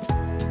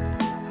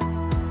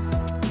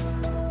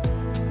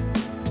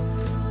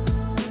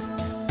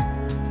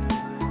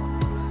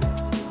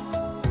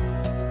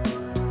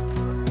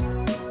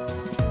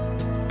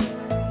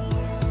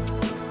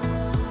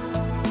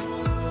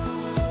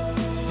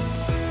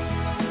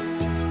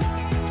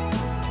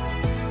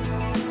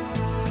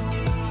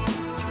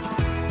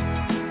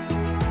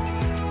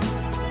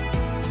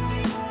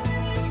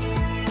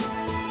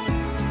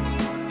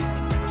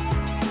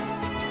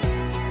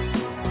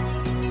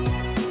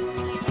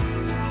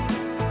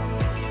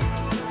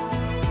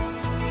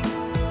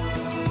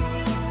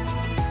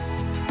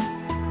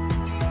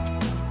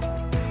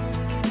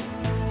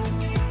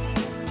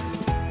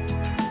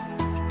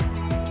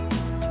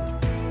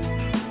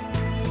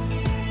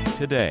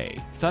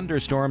 Today,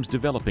 thunderstorms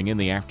developing in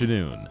the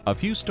afternoon. A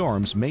few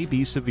storms may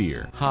be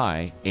severe.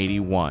 High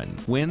 81.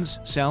 Winds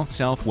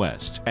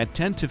south-southwest at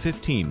 10 to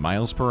 15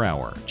 miles per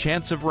hour.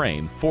 Chance of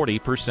rain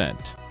 40%.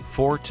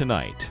 For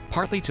tonight,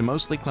 partly to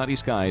mostly cloudy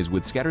skies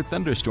with scattered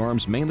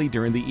thunderstorms mainly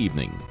during the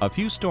evening. A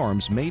few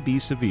storms may be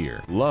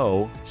severe.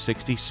 Low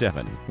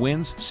 67.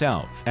 Winds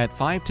south at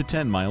 5 to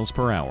 10 miles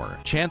per hour.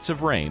 Chance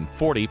of rain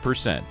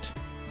 40%.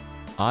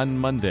 On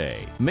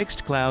Monday,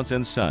 mixed clouds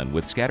and sun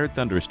with scattered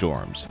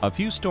thunderstorms. A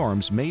few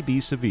storms may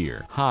be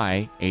severe.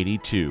 High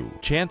 82.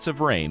 Chance of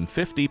rain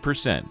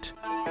 50%.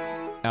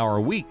 Our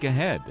week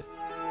ahead.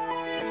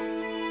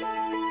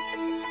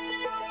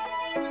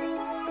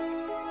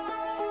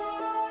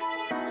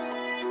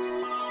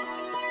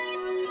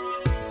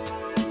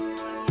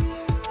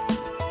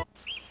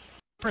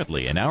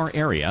 Currently in our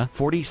area,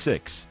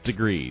 46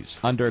 degrees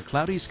under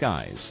cloudy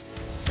skies.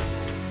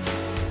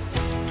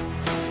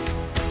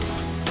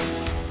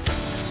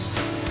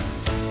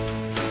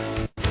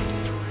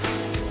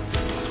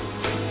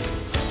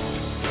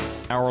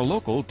 Our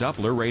local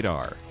Doppler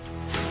radar.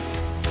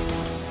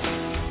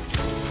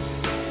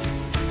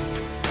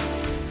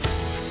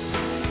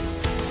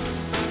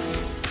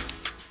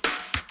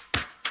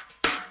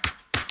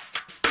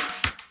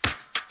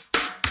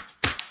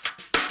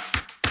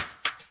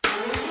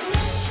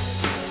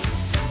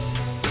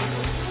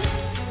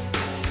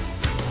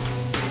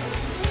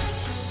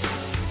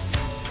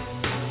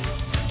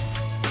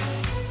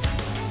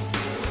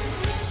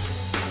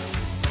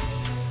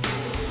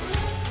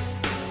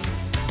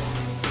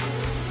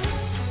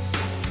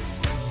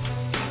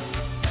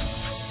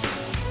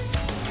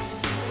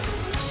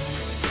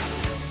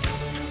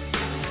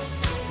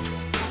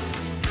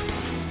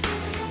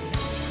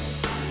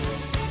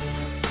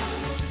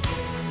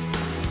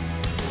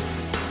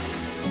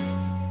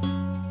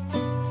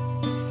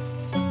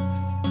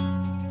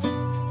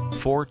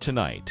 For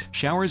tonight,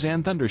 showers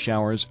and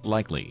thundershowers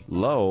likely.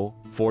 Low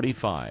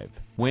 45.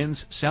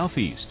 Winds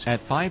southeast at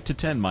 5 to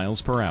 10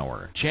 miles per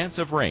hour. Chance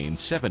of rain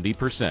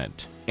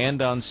 70%.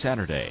 And on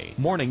Saturday,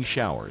 morning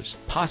showers,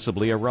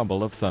 possibly a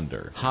rumble of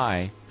thunder.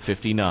 High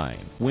 59.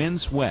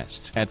 Winds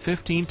west at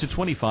 15 to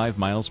 25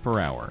 miles per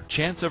hour.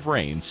 Chance of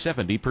rain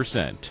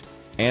 70%.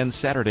 And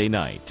Saturday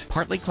night,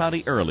 partly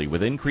cloudy early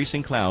with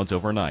increasing clouds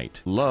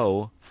overnight.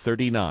 Low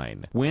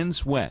 39.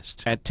 Winds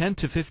west at 10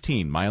 to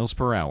 15 miles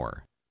per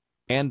hour.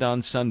 And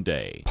on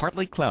Sunday,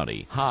 partly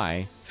cloudy,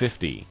 high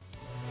 50.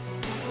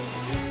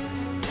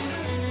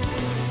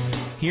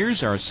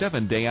 Here's our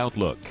 7-day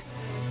outlook.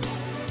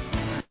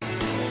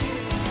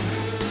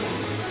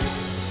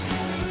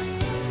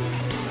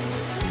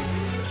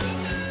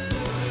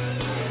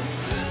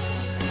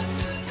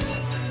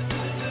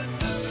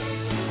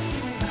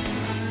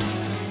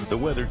 The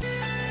weather.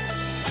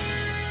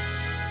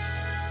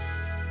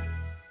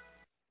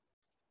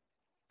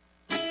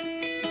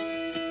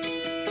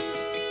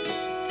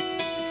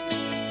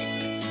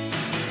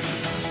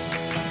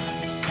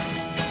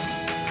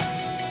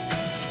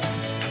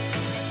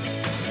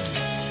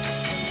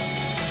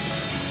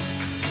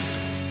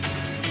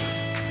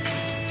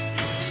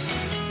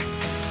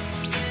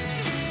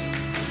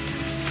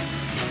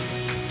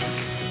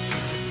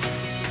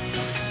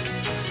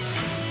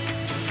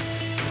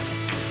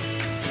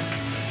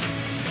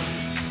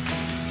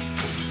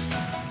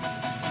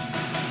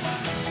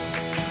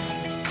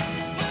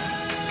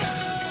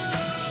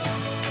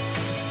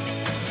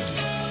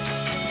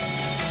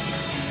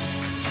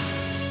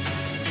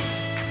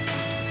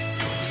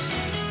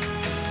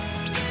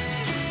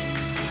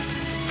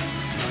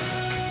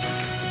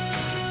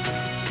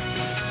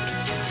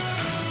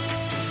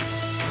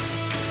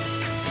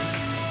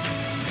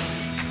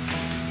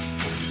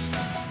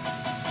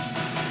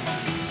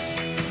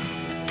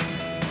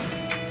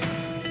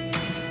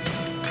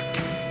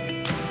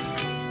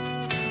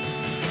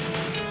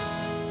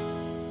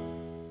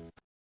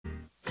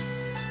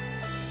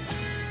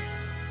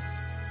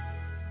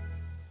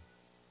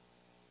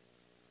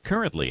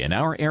 Currently in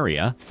our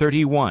area,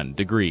 31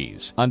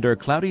 degrees under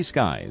cloudy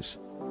skies.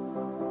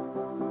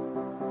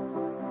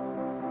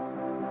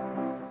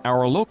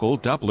 Our local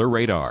Doppler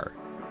radar.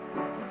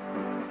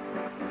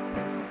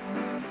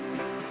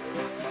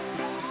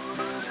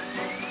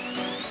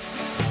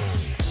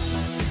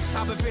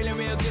 I've been feeling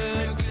real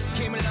good.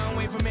 Came a long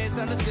way from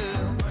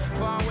misunderstood.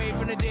 Far away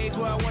from the days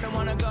where I wouldn't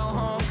want to go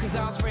home, cause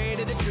I was afraid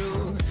of the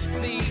truth.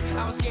 See,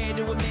 I was scared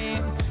to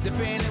admit the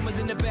feeling was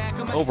in the back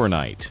of my...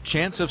 Overnight.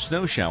 Chance of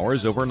snow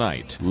showers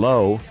overnight.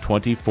 Low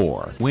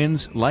 24.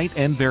 Winds light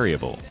and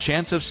variable.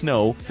 Chance of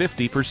snow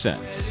 50%.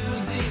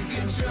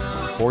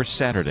 For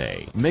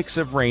Saturday. Mix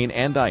of rain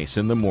and ice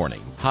in the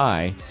morning.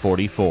 High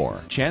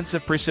 44. Chance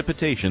of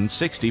precipitation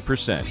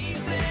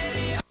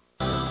 60%.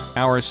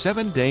 Our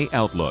 7-day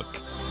outlook.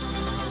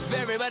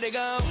 Everybody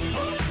go.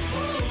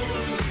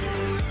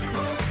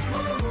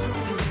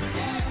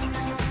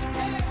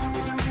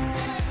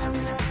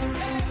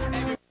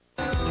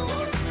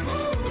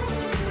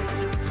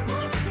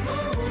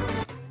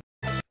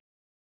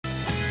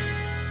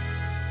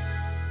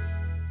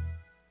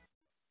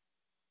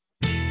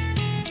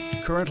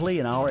 Currently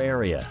in our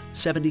area,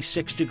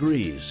 76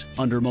 degrees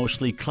under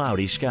mostly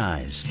cloudy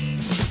skies.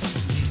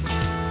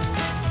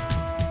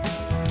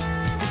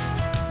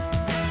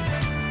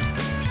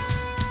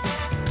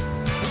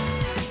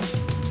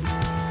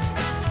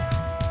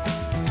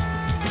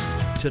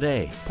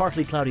 Today,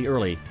 partly cloudy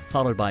early,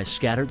 followed by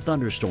scattered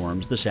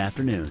thunderstorms this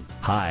afternoon.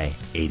 High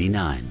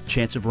 89.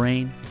 Chance of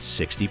rain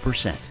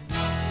 60%.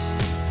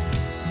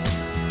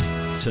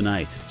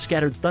 Tonight,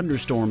 scattered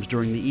thunderstorms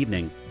during the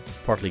evening.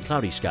 Partly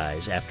cloudy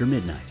skies after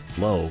midnight.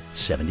 Low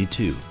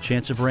 72.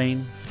 Chance of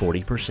rain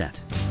 40%.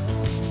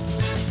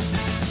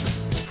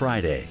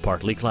 Friday,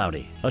 partly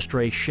cloudy. A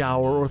stray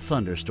shower or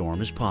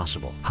thunderstorm is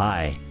possible.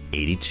 High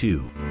 82.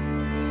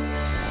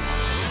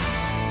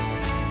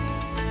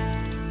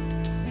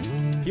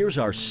 Here's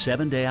our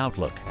 7-day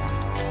outlook.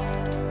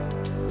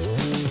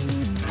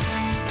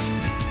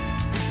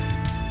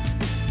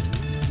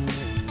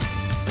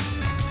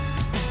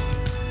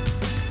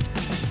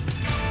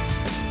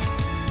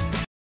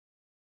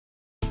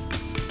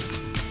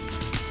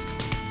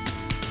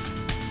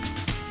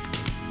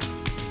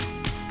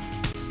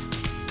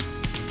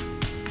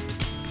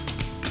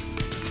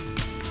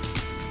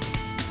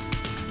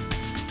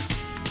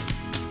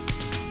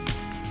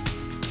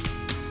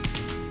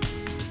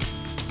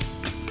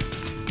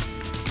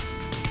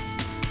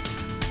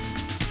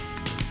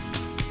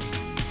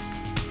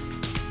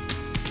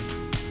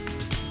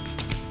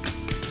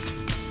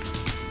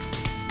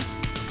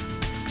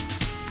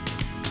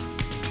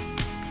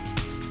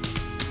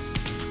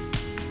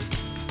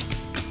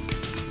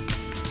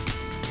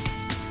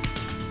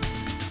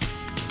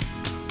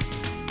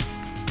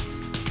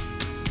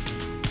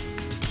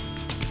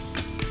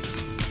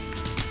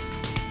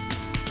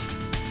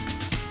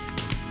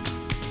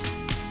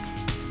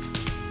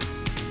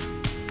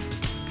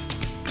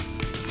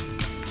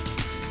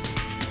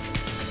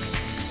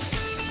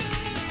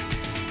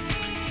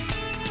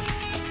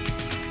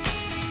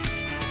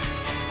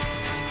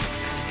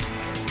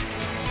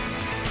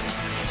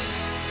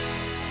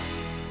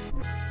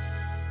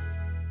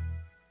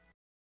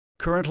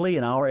 Currently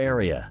in our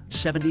area,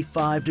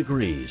 75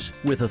 degrees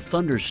with a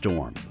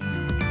thunderstorm.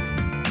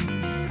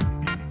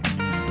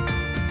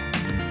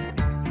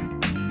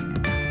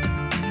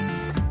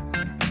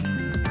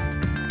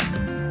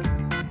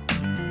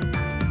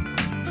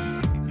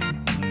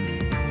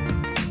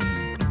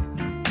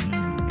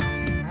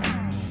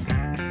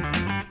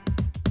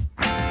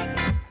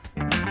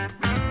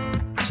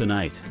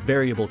 Tonight,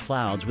 variable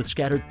clouds with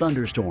scattered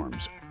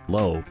thunderstorms.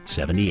 Low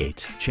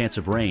 78. Chance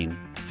of rain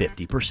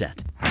 50%.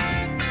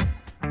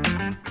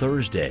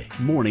 Thursday,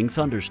 morning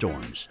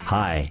thunderstorms.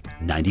 High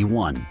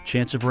 91.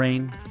 Chance of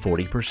rain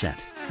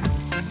 40%.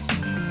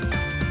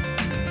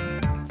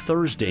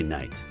 Thursday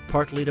night,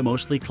 partly to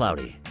mostly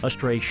cloudy. A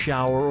stray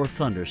shower or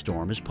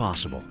thunderstorm is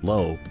possible.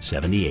 Low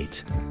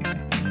 78.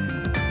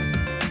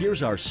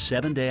 Here's our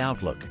 7-day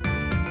outlook.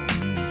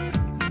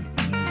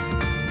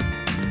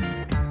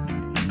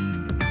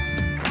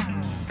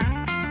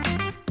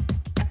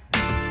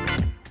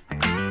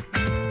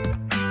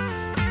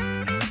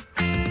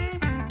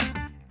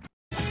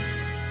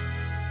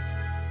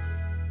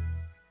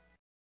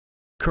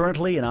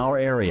 Currently in our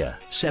area,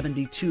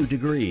 72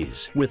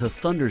 degrees with a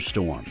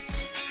thunderstorm.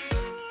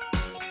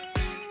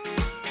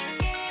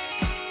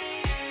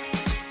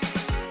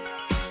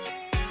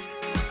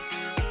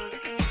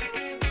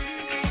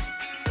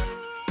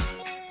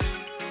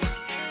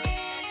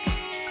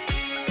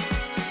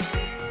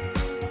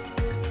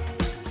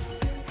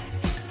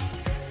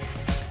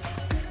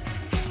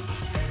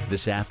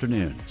 This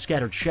afternoon,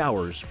 scattered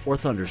showers or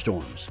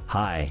thunderstorms.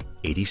 High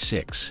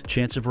 86.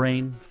 Chance of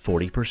rain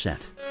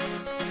 40%.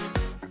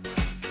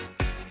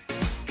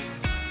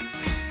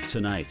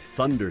 Tonight,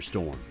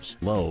 thunderstorms.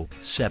 Low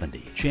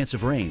 70. Chance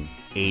of rain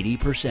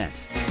 80%.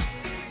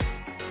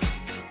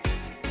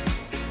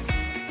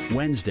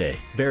 Wednesday,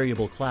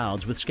 variable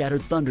clouds with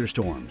scattered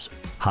thunderstorms.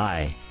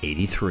 High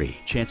 83.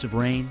 Chance of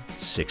rain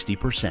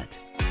 60%.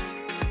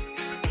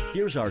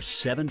 Here's our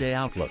 7-day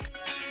outlook.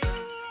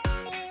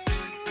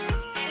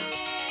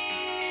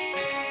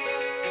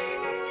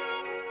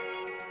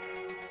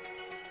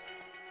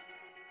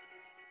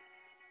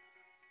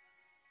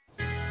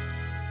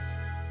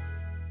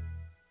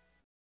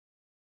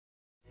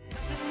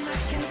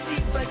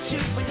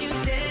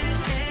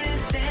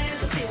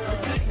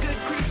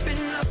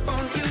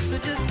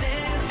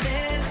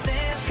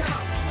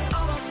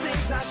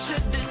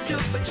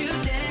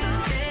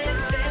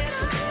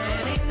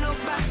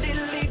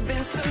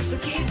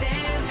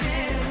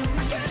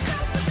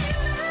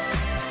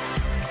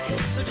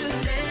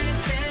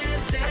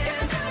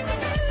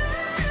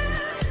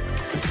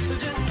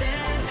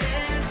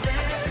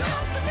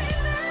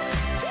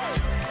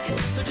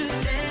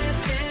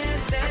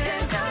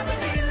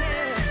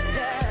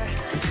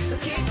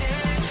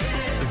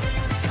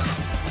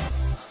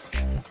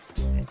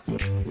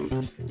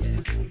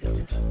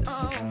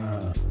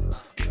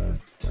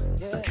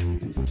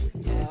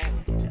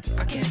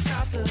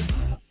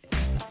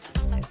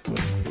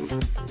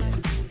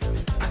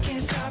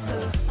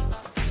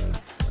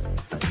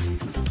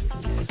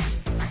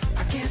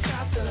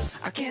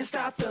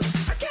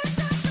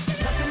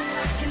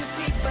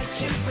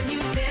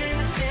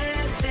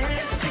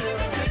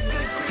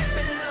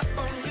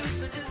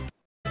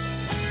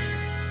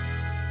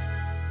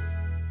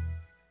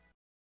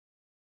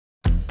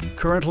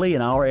 Currently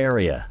in our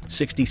area,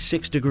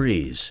 66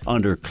 degrees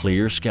under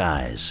clear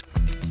skies.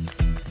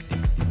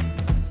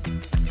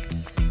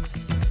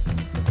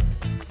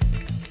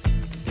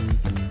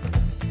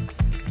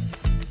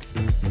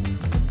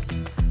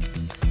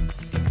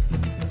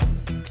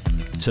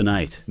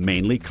 Tonight,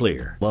 mainly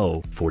clear,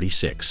 low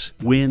 46.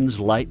 Winds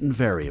light and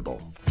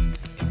variable.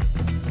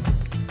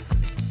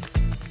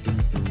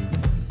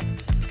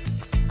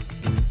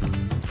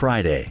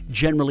 Friday,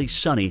 generally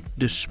sunny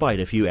despite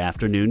a few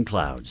afternoon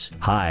clouds.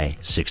 High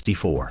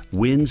 64.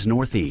 Winds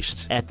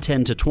northeast at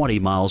 10 to 20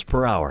 miles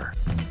per hour.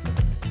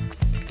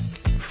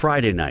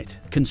 Friday night,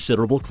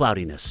 considerable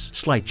cloudiness.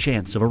 Slight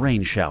chance of a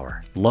rain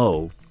shower.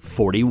 Low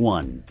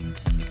 41.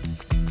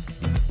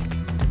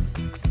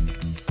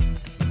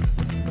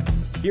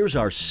 Here's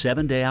our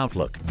 7-day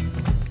outlook.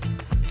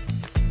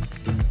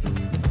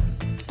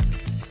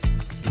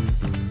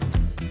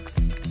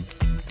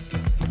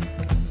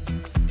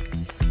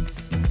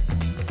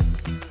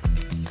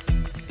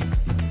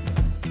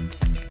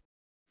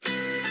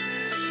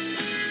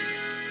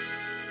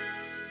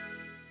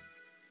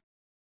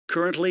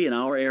 Currently in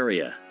our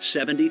area,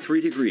 73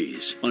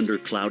 degrees under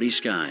cloudy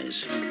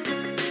skies.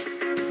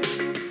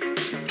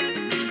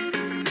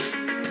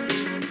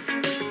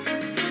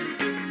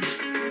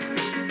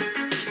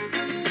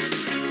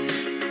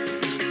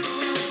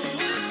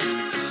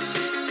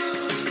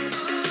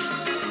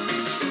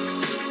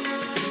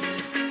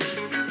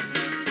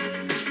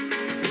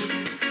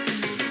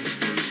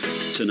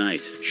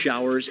 Tonight,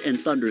 showers and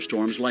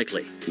thunderstorms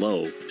likely.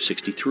 Low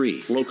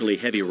 63. Locally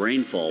heavy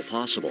rainfall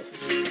possible.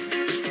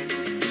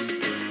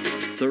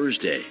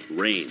 Thursday,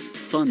 rain,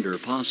 thunder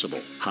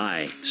possible.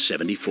 High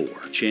 74.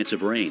 Chance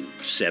of rain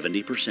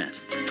 70%.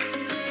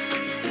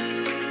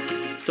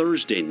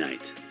 Thursday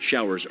night,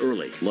 showers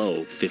early.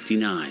 Low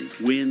 59.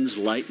 Winds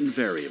light and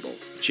variable.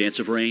 Chance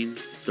of rain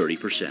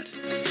 30%.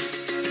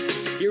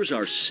 Here's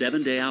our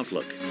 7-day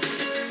outlook.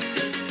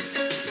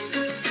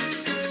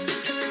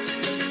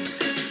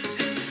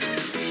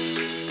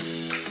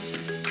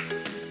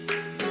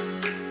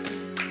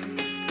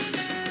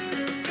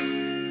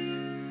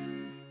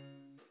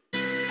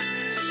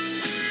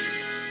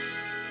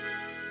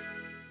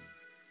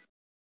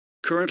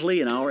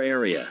 Currently in our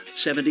area,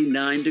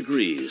 79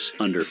 degrees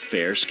under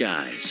fair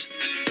skies.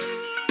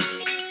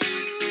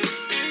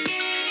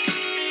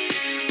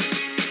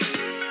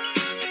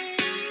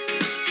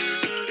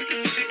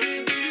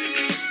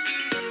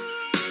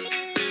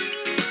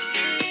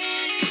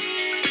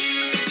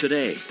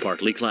 Today,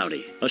 partly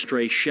cloudy. A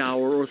stray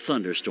shower or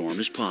thunderstorm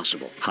is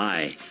possible.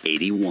 High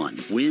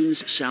 81.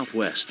 Winds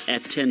southwest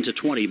at 10 to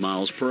 20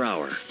 miles per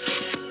hour.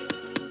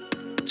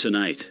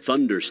 Tonight,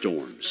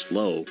 thunderstorms,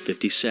 low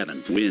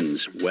 57.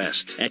 Winds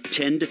west at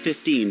 10 to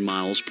 15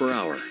 miles per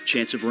hour.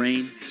 Chance of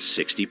rain,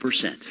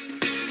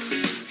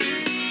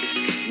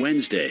 60%.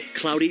 Wednesday,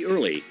 cloudy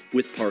early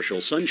with partial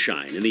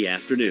sunshine in the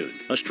afternoon.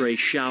 A stray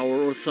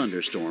shower or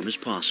thunderstorm is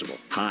possible.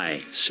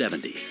 High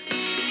 70.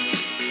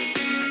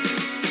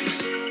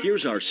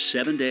 Here's our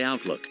 7-day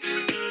outlook.